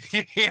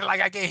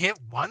 like I get hit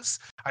once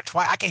or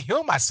twice. I can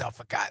heal myself,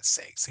 for God's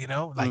sakes. I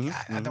don't.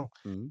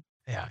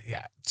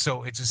 Yeah.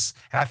 So it just,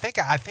 and I think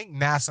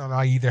Nassau and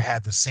I either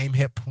had the same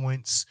hit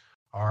points,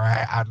 or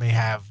I may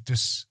have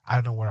just, I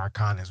don't know what our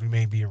con is. We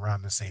may be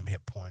around the same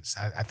hit points.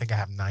 I think I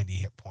have 90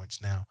 hit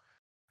points now,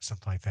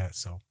 something like that.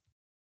 So.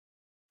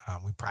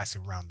 We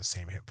probably around the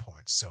same hit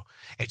points, so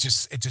it's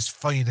just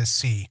funny to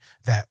see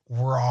that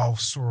we're all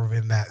sort of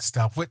in that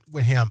stuff with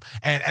him.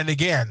 And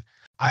again,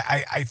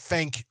 I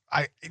think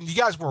you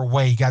guys were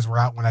away. You guys were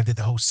out when I did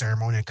the whole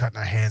ceremony and cutting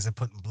our hands and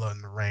putting blood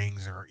in the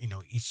rings, or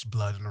each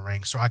blood in the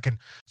ring, so I can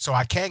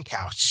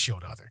cast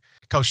Shield Other,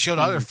 because Shield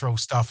Other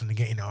throws stuff in the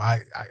game.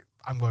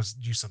 I'm going to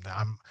do something.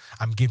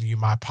 I'm giving you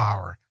my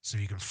power so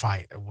you can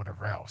fight or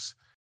whatever else.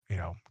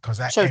 Because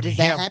that. So did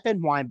that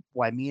happen? Why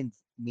me and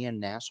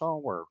Nassau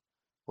were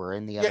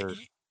in the other.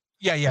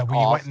 Yeah. When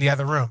you went in the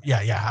other room.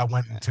 Yeah. I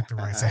went and took the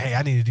ring and said, hey,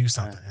 I need to do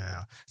something.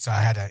 So I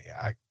had to,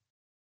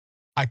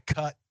 I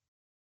cut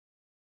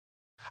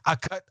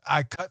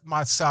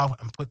myself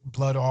and put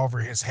blood all over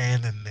his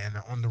hand and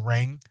on the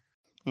ring,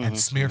 and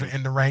smeared it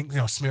in the ring,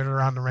 smeared it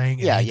around the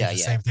ring. And he did the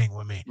same thing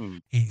with me.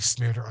 He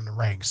smeared it on the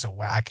ring. So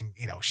I can,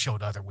 show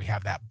the other, we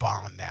have that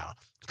bond now.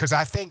 Because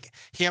I think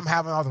him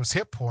having all those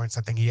hit points,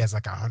 I think he has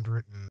like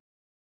 100 and,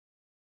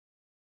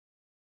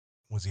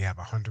 was he have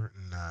 100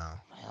 and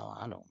well,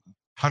 I don't know.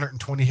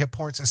 120 hit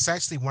points?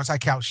 Essentially, once I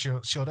count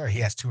Shielder, he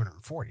has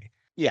 240.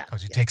 Yeah,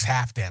 because he takes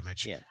half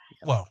damage. Yeah.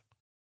 Well,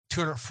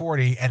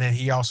 240, and then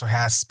he also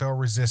has spell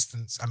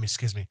resistance.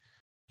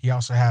 He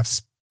also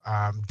has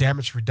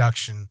damage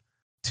reduction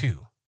 2.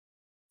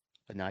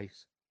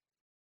 Nice.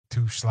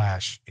 2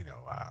 slash,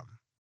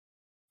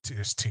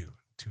 there's 2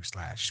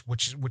 slash,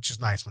 which is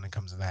nice when it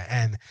comes to that.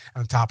 And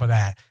on top of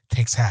that,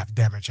 takes half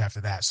damage after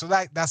that. So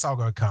that's all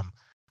going to come.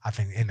 I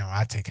think,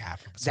 I take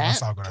half of it. So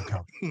that's all going to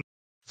come.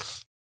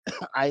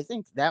 I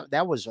think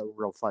that was a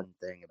real fun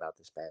thing about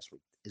this past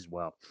week as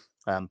well.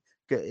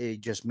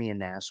 Just me and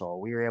Nassau,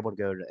 we were able to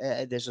go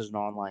to. This is an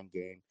online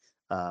game.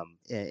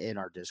 In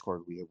our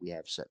Discord, we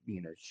have set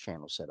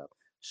channels set up.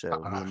 So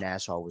me and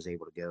Nassau was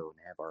able to go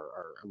and have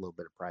our a little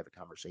bit of private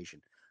conversation.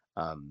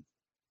 Um,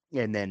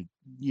 and then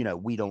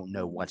we don't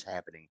know what's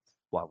happening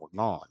while we're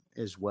gone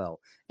as well,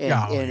 and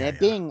Oh, it yeah.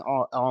 being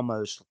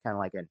almost kind of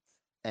like an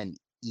I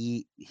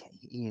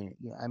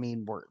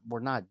mean, we're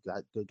not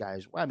good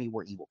guys. Well, I mean,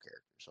 we're evil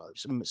characters, so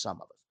some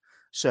of us.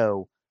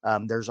 So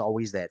there's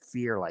always that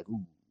fear, like,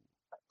 ooh,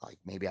 like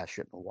maybe I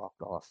shouldn't have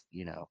walked off.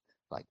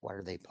 Like what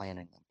are they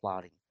planning and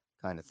plotting,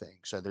 kind of thing.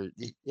 So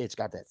it's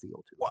got that feel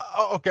to it.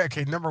 Well,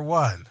 okay. Number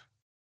one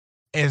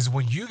is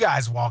when you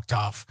guys walked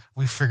off,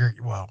 we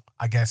figured, well,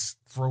 I guess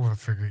Rowan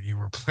figured you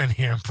were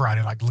planning on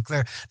Friday. Like, look,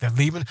 they're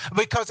leaving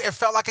because it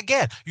felt like,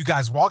 again, you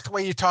guys walked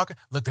away, you're talking,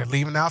 look, they're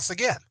leaving us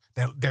again.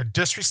 They're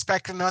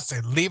disrespecting us.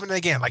 They're leaving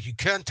again. Like, you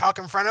couldn't talk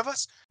in front of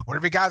us.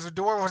 Whatever you guys are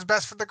doing was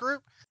best for the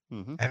group.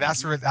 Mm-hmm, And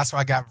that's why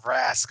I got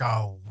Vrask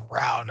all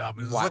riled up.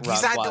 Look,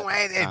 he's not doing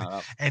anything.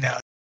 And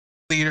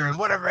leader and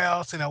whatever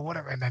else,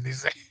 whatever. And then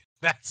he's like,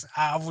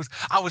 I was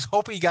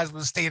hoping you guys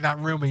would stay in that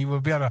room and you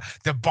would be able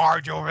to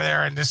barge over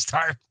there and just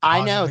start.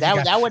 I know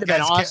that would have been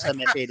awesome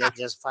if they'd have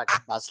just fucking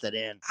busted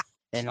in.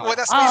 And well, like,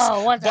 that's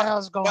what the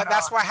hell's going on? But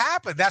that's what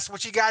happened. That's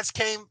what you guys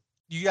came.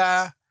 You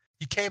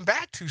came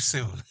back too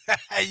soon.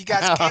 You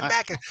guys came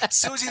back as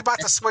soon as he's about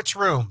to switch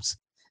rooms.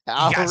 You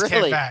guys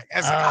really? came back.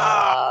 It's like,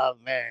 oh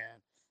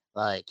man,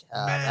 like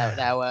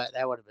that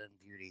would have been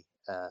beauty.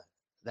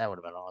 That would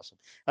have been awesome.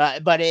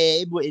 But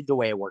the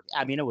way it worked,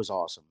 I mean, it was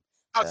awesome.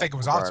 I think it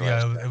was awesome.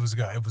 Yeah, it was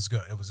good. It was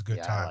good. It was a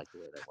good time. I like the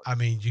way that worked. I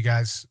mean, you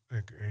guys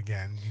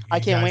again. I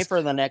can't wait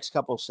for the next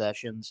couple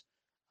sessions,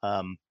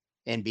 and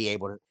be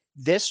able to.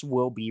 This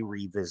will be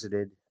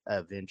revisited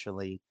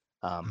eventually,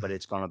 but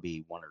it's going to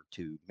be 1 or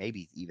 2,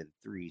 maybe even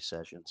 3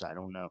 sessions. I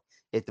don't know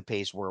at the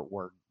pace we're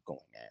going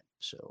at.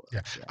 So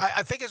yeah.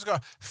 I think it's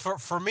going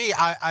for me.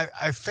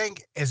 I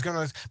think it's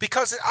going to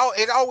because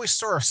it always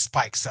sort of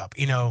spikes up.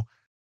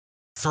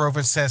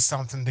 Throven says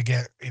something to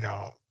get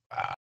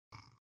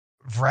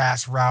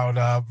Vrask riled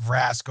up.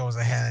 Vrask goes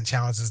ahead and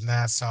challenges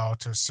Nassau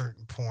to a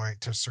certain point,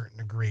 to a certain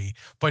degree.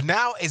 But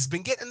now it's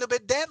been getting a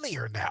bit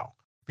deadlier now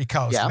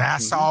because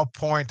Nassau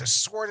point the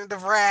sword into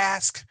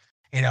Vrask,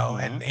 and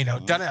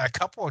done it a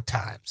couple of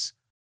times.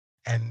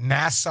 And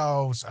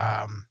Nassau's,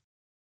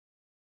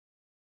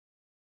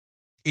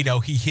 he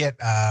hit,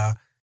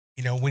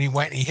 when he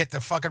went and he hit the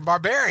fucking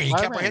barbarian, he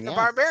kept on hitting the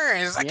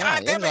barbarian. It's like,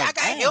 God damn it, I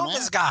gotta heal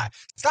this guy.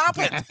 Stop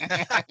it.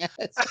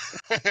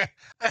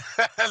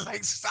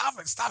 Like,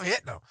 stop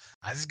hitting him.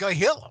 I just gonna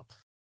heal him.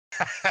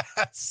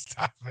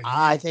 Stop it.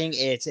 I think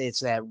it's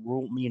that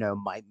rule,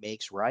 might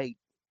makes right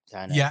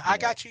kind of. Yeah, I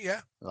got you.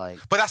 Yeah, like,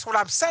 but that's what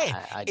I'm saying.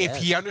 If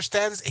he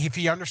understands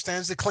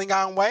the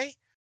Klingon way,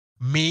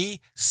 me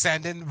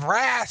sending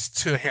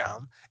Vrask to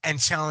him and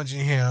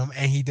challenging him,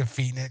 and he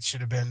defeating it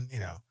should have been,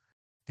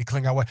 the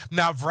Klingon way.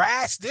 Now,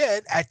 Vrask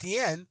did at the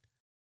end,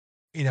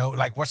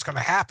 like what's going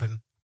to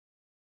happen.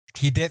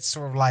 He did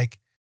sort of like,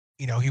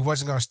 he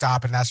wasn't going to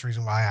stop, and that's the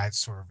reason why I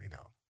sort of,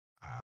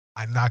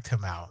 I knocked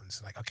him out and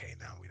it's like, okay,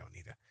 now we don't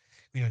need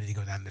to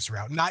go down this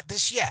route. Not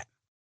this yet.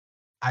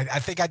 I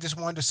think I just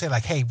wanted to say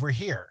like, hey, we're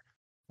here.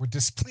 We're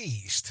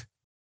displeased.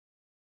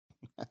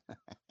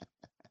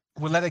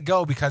 We'll let it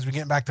go because we're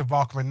getting back to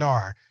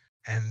Valkmanar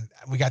and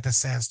we got the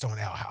Sandstone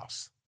Ale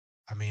House.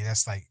 I mean,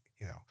 that's like,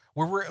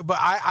 but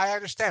I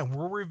understand.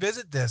 We'll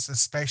revisit this,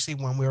 especially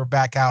when we were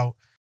back out,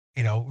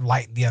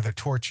 lighting the other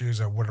torches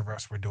or whatever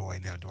else we're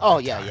doing. This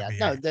will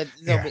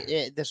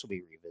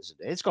be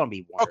revisited. It's going to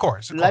be wonderful. Of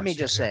course. Let me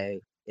just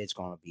say, it's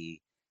going to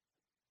be.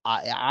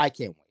 I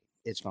can't wait.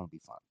 It's going to be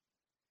fun.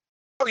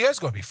 Oh yeah, it's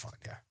going to be fun.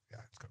 Yeah,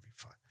 it's going to be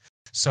fun.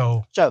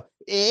 So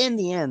in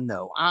the end,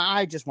 though,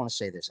 I just want to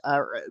say this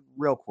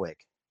real quick.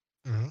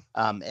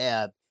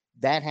 Mm-hmm.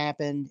 That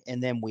happened,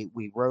 and then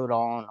we rode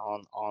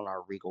on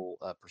our Regal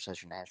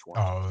Procession Ashworm.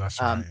 Oh, that's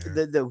right.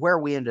 Yeah. The where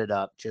we ended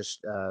up,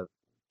 just to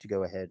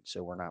go ahead,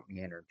 so we're not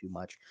meandering too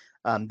much.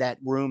 That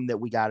room that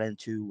we got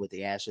into with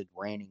the acid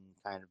raining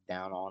kind of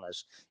down on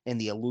us in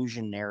the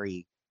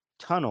illusionary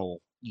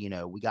tunnel.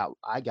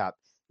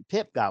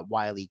 Pip got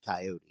Wile E.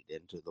 Coyoted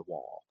into the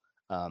wall.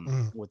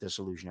 With this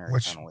illusionary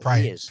tunnel.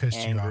 He is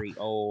angry.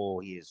 Oh,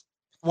 he is.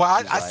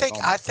 Well,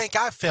 I think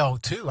I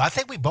failed too. I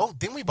think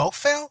didn't we both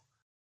fail?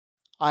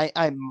 I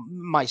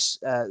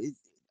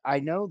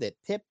know that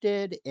Pip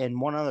did,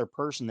 and one other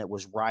person that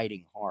was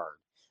riding hard.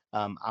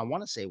 I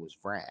want to say it was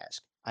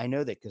Vrask. I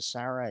know that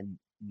Kasara and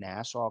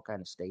Nassau kind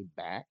of stayed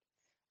back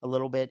a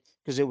little bit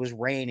because it was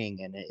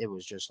raining, and it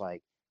was just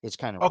like it's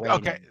kind of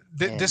raining. Okay.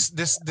 This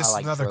is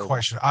another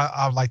question.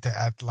 I'd like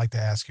to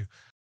ask you: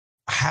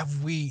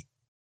 Have we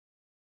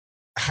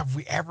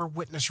ever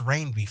witnessed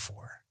rain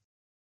before?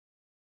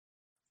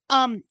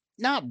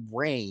 Not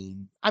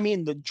rain. I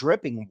mean, the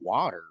dripping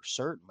water,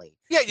 certainly.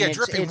 Yeah,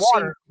 dripping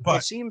water. But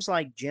it seems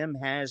like Jim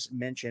has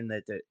mentioned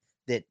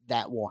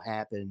that will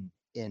happen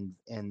in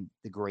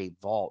the Great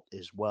Vault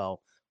as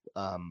well.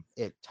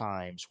 at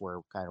times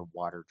where kind of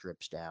water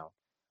drips down.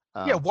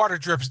 Yeah, water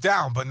drips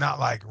down, but not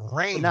like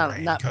rain, Not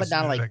rain. not but Because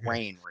not like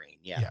rain, rain.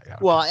 Yeah. yeah.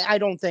 Well, Okay. I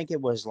don't think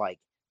it was like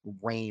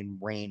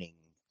raining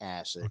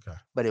acid, Okay.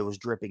 but it was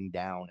dripping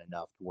down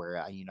enough to where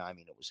I mean,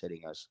 it was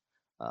hitting us.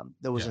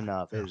 There was Yeah.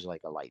 enough. It Yeah. was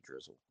like a light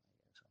drizzle.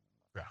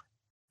 Yeah.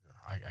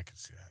 I can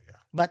see that. Yeah.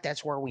 But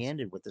that's where we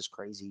ended with this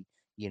crazy,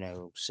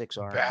 6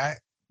 arm,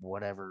 That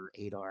whatever,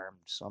 8 arm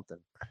something,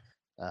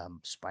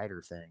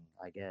 spider thing.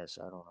 I guess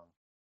I don't know.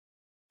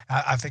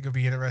 I think it'd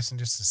be interesting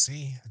just to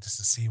see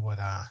what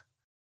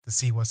to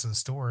see what's in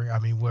store. I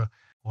mean, will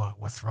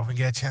Throven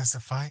get a chance to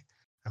fight?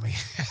 I mean,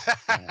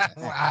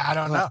 I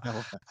don't know.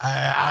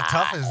 How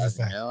tough is I this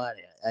have thing? no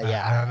idea.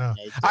 I don't know.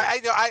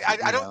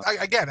 I don't.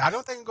 Know. Again, I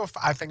don't think I'm gonna.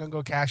 I think I'm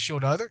gonna go cast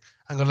Shield Other.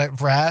 I'm gonna let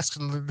Vrask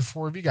and the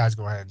 4 of you guys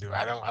go ahead and do it.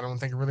 I don't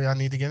think really I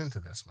need to get into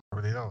this. I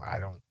really don't. I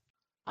don't.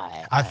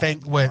 I I have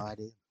think no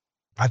idea.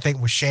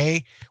 with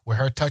Shay, with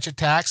her touch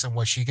attacks and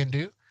what she can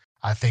do,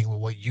 I think with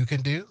what you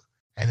can do,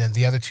 and then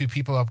the other 2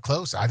 people up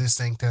close, I just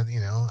think that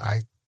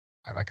I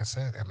like I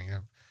said, I mean,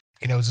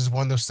 it's just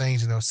one of those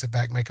things. Sit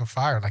back, make a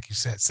fire, like you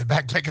said. Sit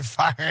back, make a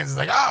fire, and it's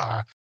like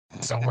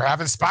so we're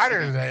having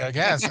spider today, I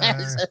guess.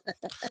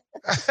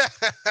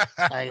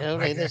 I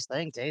hope this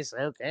thing tastes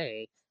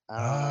okay.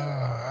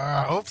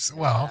 Oops.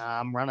 Well,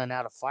 I'm running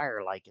out of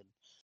fire lichen.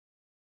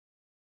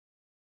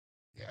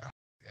 yeah,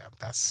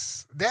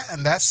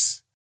 and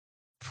that's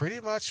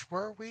pretty much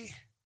where we.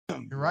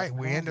 You're right.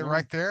 We ended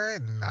right there,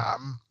 and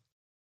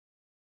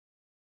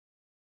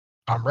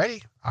I'm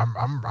ready.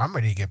 I'm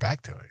ready to get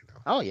back to it.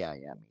 Oh yeah,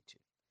 me too.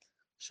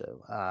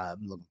 So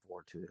I'm looking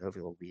forward to it.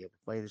 Hopefully we'll be able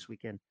to play this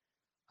weekend.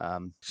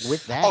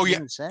 With that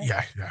being said,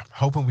 yeah.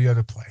 Hoping we ought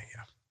to play.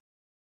 Yeah.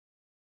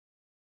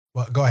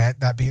 Well, go ahead.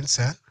 That being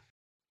said,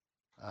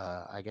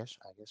 I guess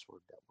we're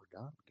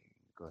done.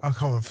 Go ahead. I'll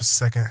call him for a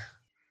second.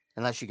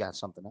 Unless you got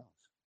something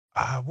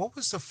else. What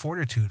was the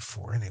fortitude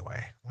for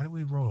anyway? Why did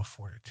we roll a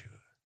fortitude?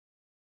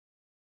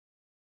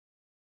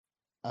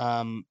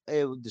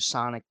 The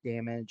sonic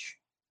damage.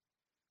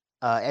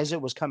 As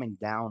it was coming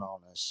down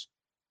on us,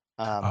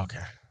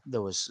 Okay.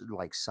 there was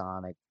like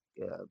sonic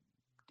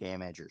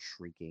damage or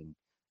shrieking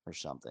or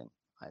something.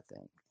 I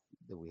think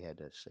that we had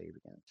to save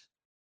against.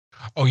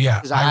 Oh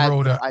yeah, Because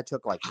I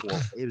took like 4.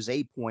 It was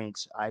 8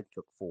 points. I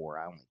took 4.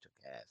 I only took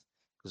half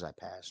because I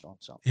passed on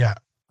something. Yeah,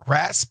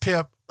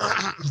 Pip,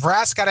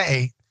 Ras got an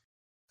 8.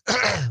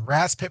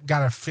 Pip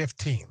got a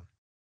 15.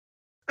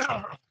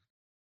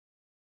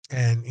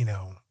 And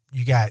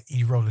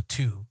you rolled a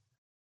 2.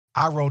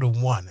 I rolled a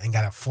 1 and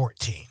got a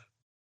 14.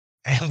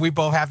 And we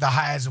both have the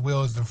highest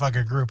wills in the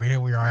fucking group, and here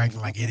we are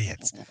acting like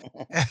idiots.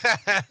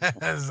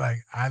 It's like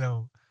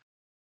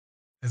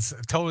it's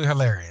totally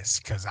hilarious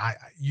because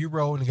you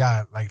rolled and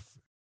got like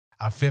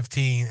a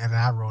 15, and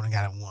I rolled and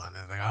got a 1.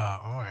 It's like, oh,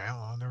 all right,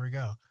 well, there we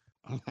go.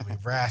 I mean,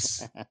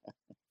 Brass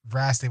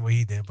did what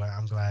he did, but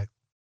I'm glad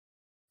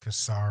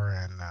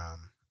Kassar and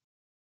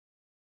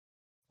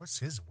what's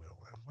his will?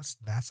 What's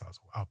Nassau's?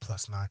 Oh,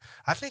 +9.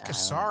 I think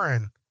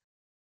Kassar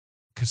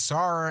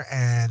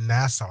and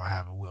Nassau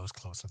have a wills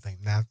close. I think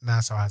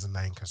Nassau has a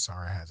 9.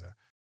 Kassar has a.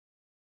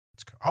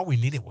 All we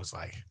needed was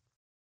like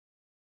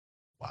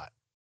what?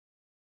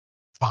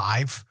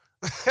 5.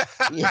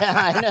 Yeah,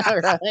 I know,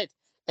 right?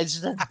 It's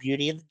the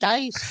beauty of the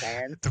dice,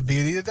 man. The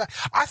beauty of the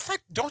dice. I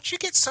think. Don't you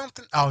get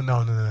something? Oh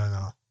no.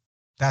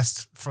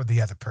 That's for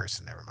the other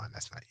person. Never mind.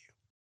 That's not you.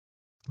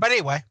 But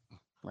anyway.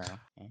 Well,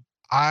 yeah.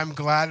 I'm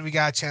glad we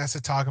got a chance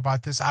to talk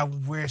about this. I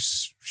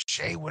wish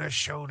Shay would have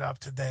showed up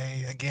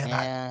today. Again,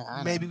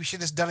 maybe we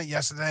should have done it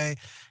yesterday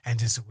and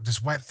just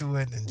went through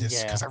it and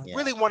just because I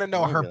really want to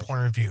know her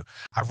point of view.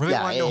 I really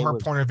want to know her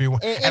point of view,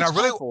 and I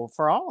really helpful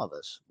for all of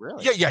us,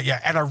 really. Yeah.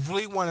 And I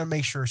really want to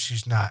make sure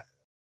she's not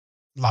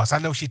lost. I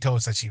know she told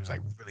us that she was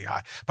like really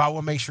hot, but I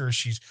will make sure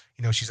she's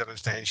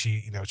understanding.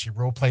 She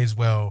role plays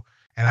well,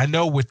 and I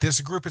know with this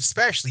group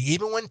especially,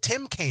 even when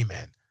Tim came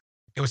in,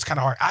 it was kind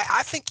of hard.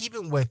 I think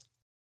even with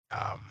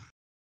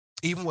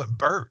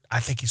Bert, I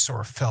think he sort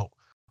of felt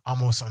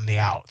almost on the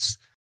outs.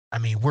 I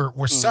mean,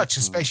 we're such,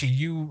 especially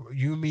you,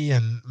 me,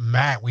 and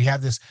Matt. We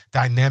have this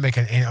dynamic,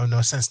 and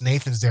no sense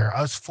Nathan's there.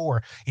 Us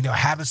 4,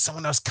 having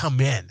someone else come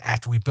in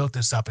after we built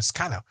this up, it's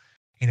kind of,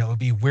 it would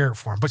be weird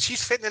for him. But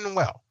she's fitting in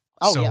well.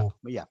 Oh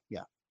yeah.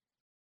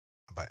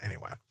 But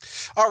anyway,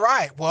 all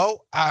right.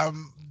 Well,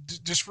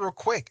 just real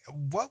quick,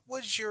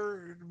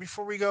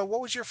 before we go,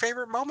 what was your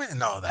favorite moment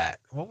and all that?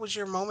 What was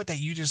your moment that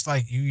you just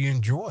like you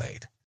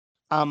enjoyed?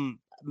 I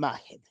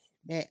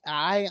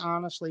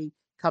honestly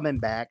coming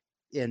back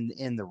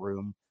in the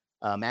room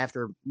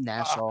after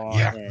Nassau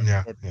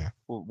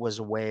was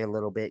away a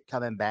little bit,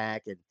 coming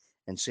back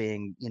and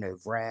seeing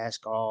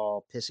Vrask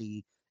all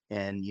pissy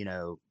and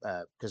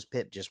because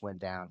Pip just went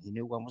down. He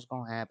knew what was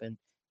going to happen.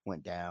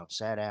 Went down,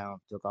 sat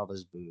down, took off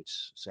his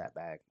boots, sat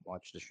back,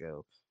 watched the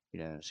show,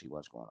 see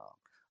what's going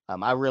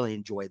on. I really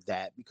enjoyed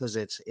that because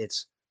it's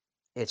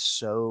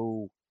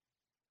so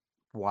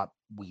what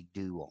we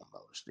do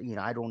almost.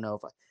 I don't know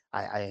if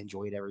I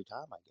enjoy it every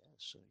time, I guess.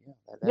 So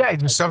yeah.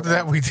 It's something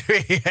that we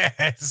do. Yeah,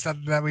 it's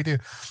something that we do.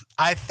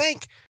 I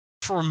think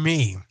for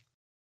me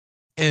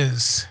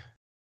is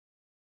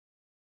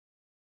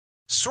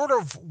sort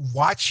of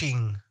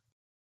watching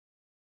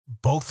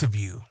both of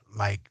you,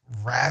 like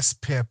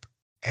Raspip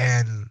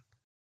and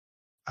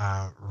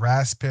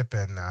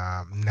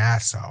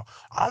Nassau,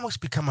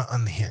 almost become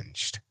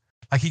unhinged.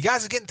 Like you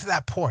guys are getting to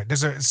that point. It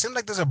seems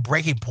like there's a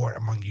breaking point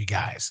among you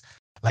guys.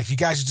 Like you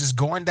guys are just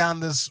going down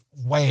this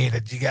way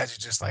that you guys are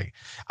just like,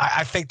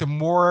 I think the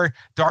more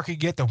dark you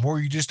get, the more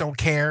you just don't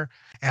care.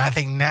 And I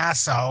think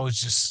Nassau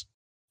is just,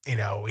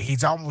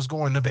 he's almost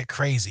going a bit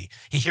crazy.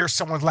 He hears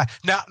someone laugh.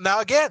 Now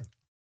again,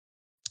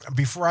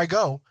 before I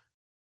go,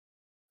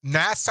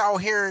 Nassau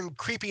hearing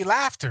creepy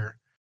laughter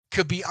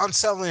could be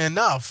unsettling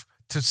enough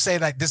to say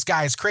that this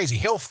guy is crazy.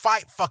 He'll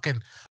fight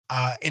fucking,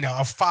 a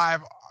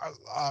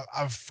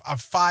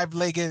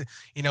five-legged,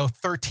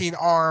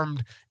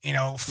 13-armed,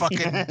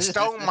 fucking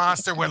stone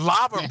monster with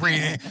lava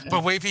breathing.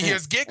 But if he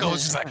hears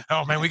giggles, he's like,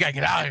 oh man, we gotta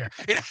get out of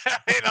here.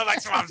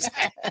 That's what I'm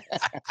saying.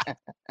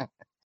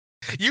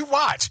 You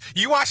watch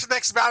the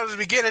next battle to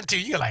begin into.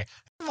 You're like,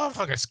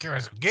 motherfucker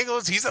scaring some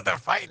giggles. He's up there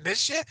fighting this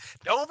shit.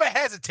 Don't ever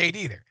hesitate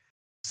either.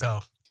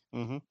 So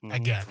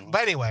again,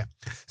 but anyway,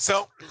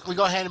 so we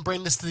go ahead and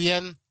bring this to the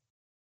end.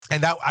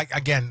 And that I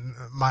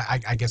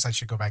guess I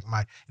should go back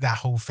that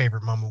whole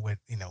favorite moment with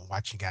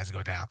watching you guys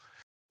go down.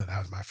 So that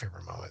was my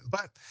favorite moment.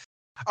 But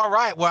all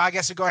right, well, I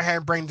guess we go ahead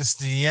and bring this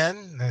to the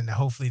end, and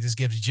hopefully this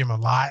gives Jim a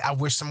lot. I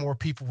wish some more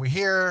people were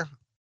here.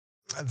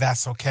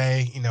 That's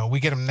okay. We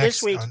get them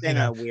next. This week's been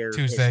a weird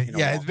Tuesday.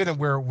 It's been a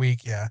weird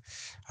week. Yeah.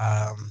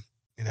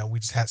 We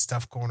just had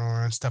stuff going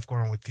on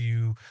with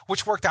you,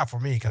 which worked out for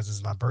me because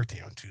it's my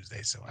birthday on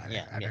Tuesday. So I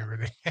didn't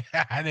really,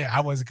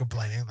 I wasn't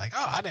complaining. Like,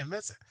 oh, I didn't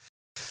miss it.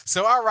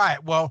 So, all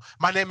right. Well,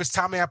 my name is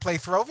Tommy. I play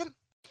Throven.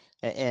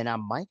 And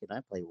I'm Mike, and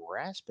I play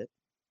Raspit.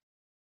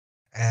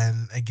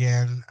 And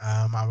again,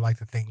 I would like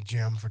to thank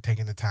Jim for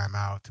taking the time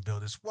out to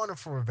build this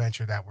wonderful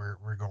adventure that we're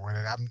going.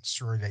 And I'm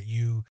sure that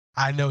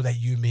I know that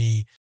you,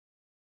 me,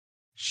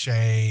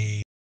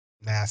 Shay,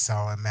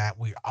 Nassau, and Matt,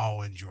 we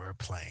all enjoy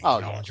playing. We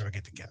all enjoy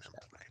getting together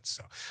and playing.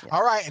 So,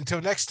 all right.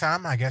 Until next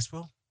time, I guess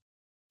we'll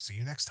see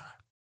you next time.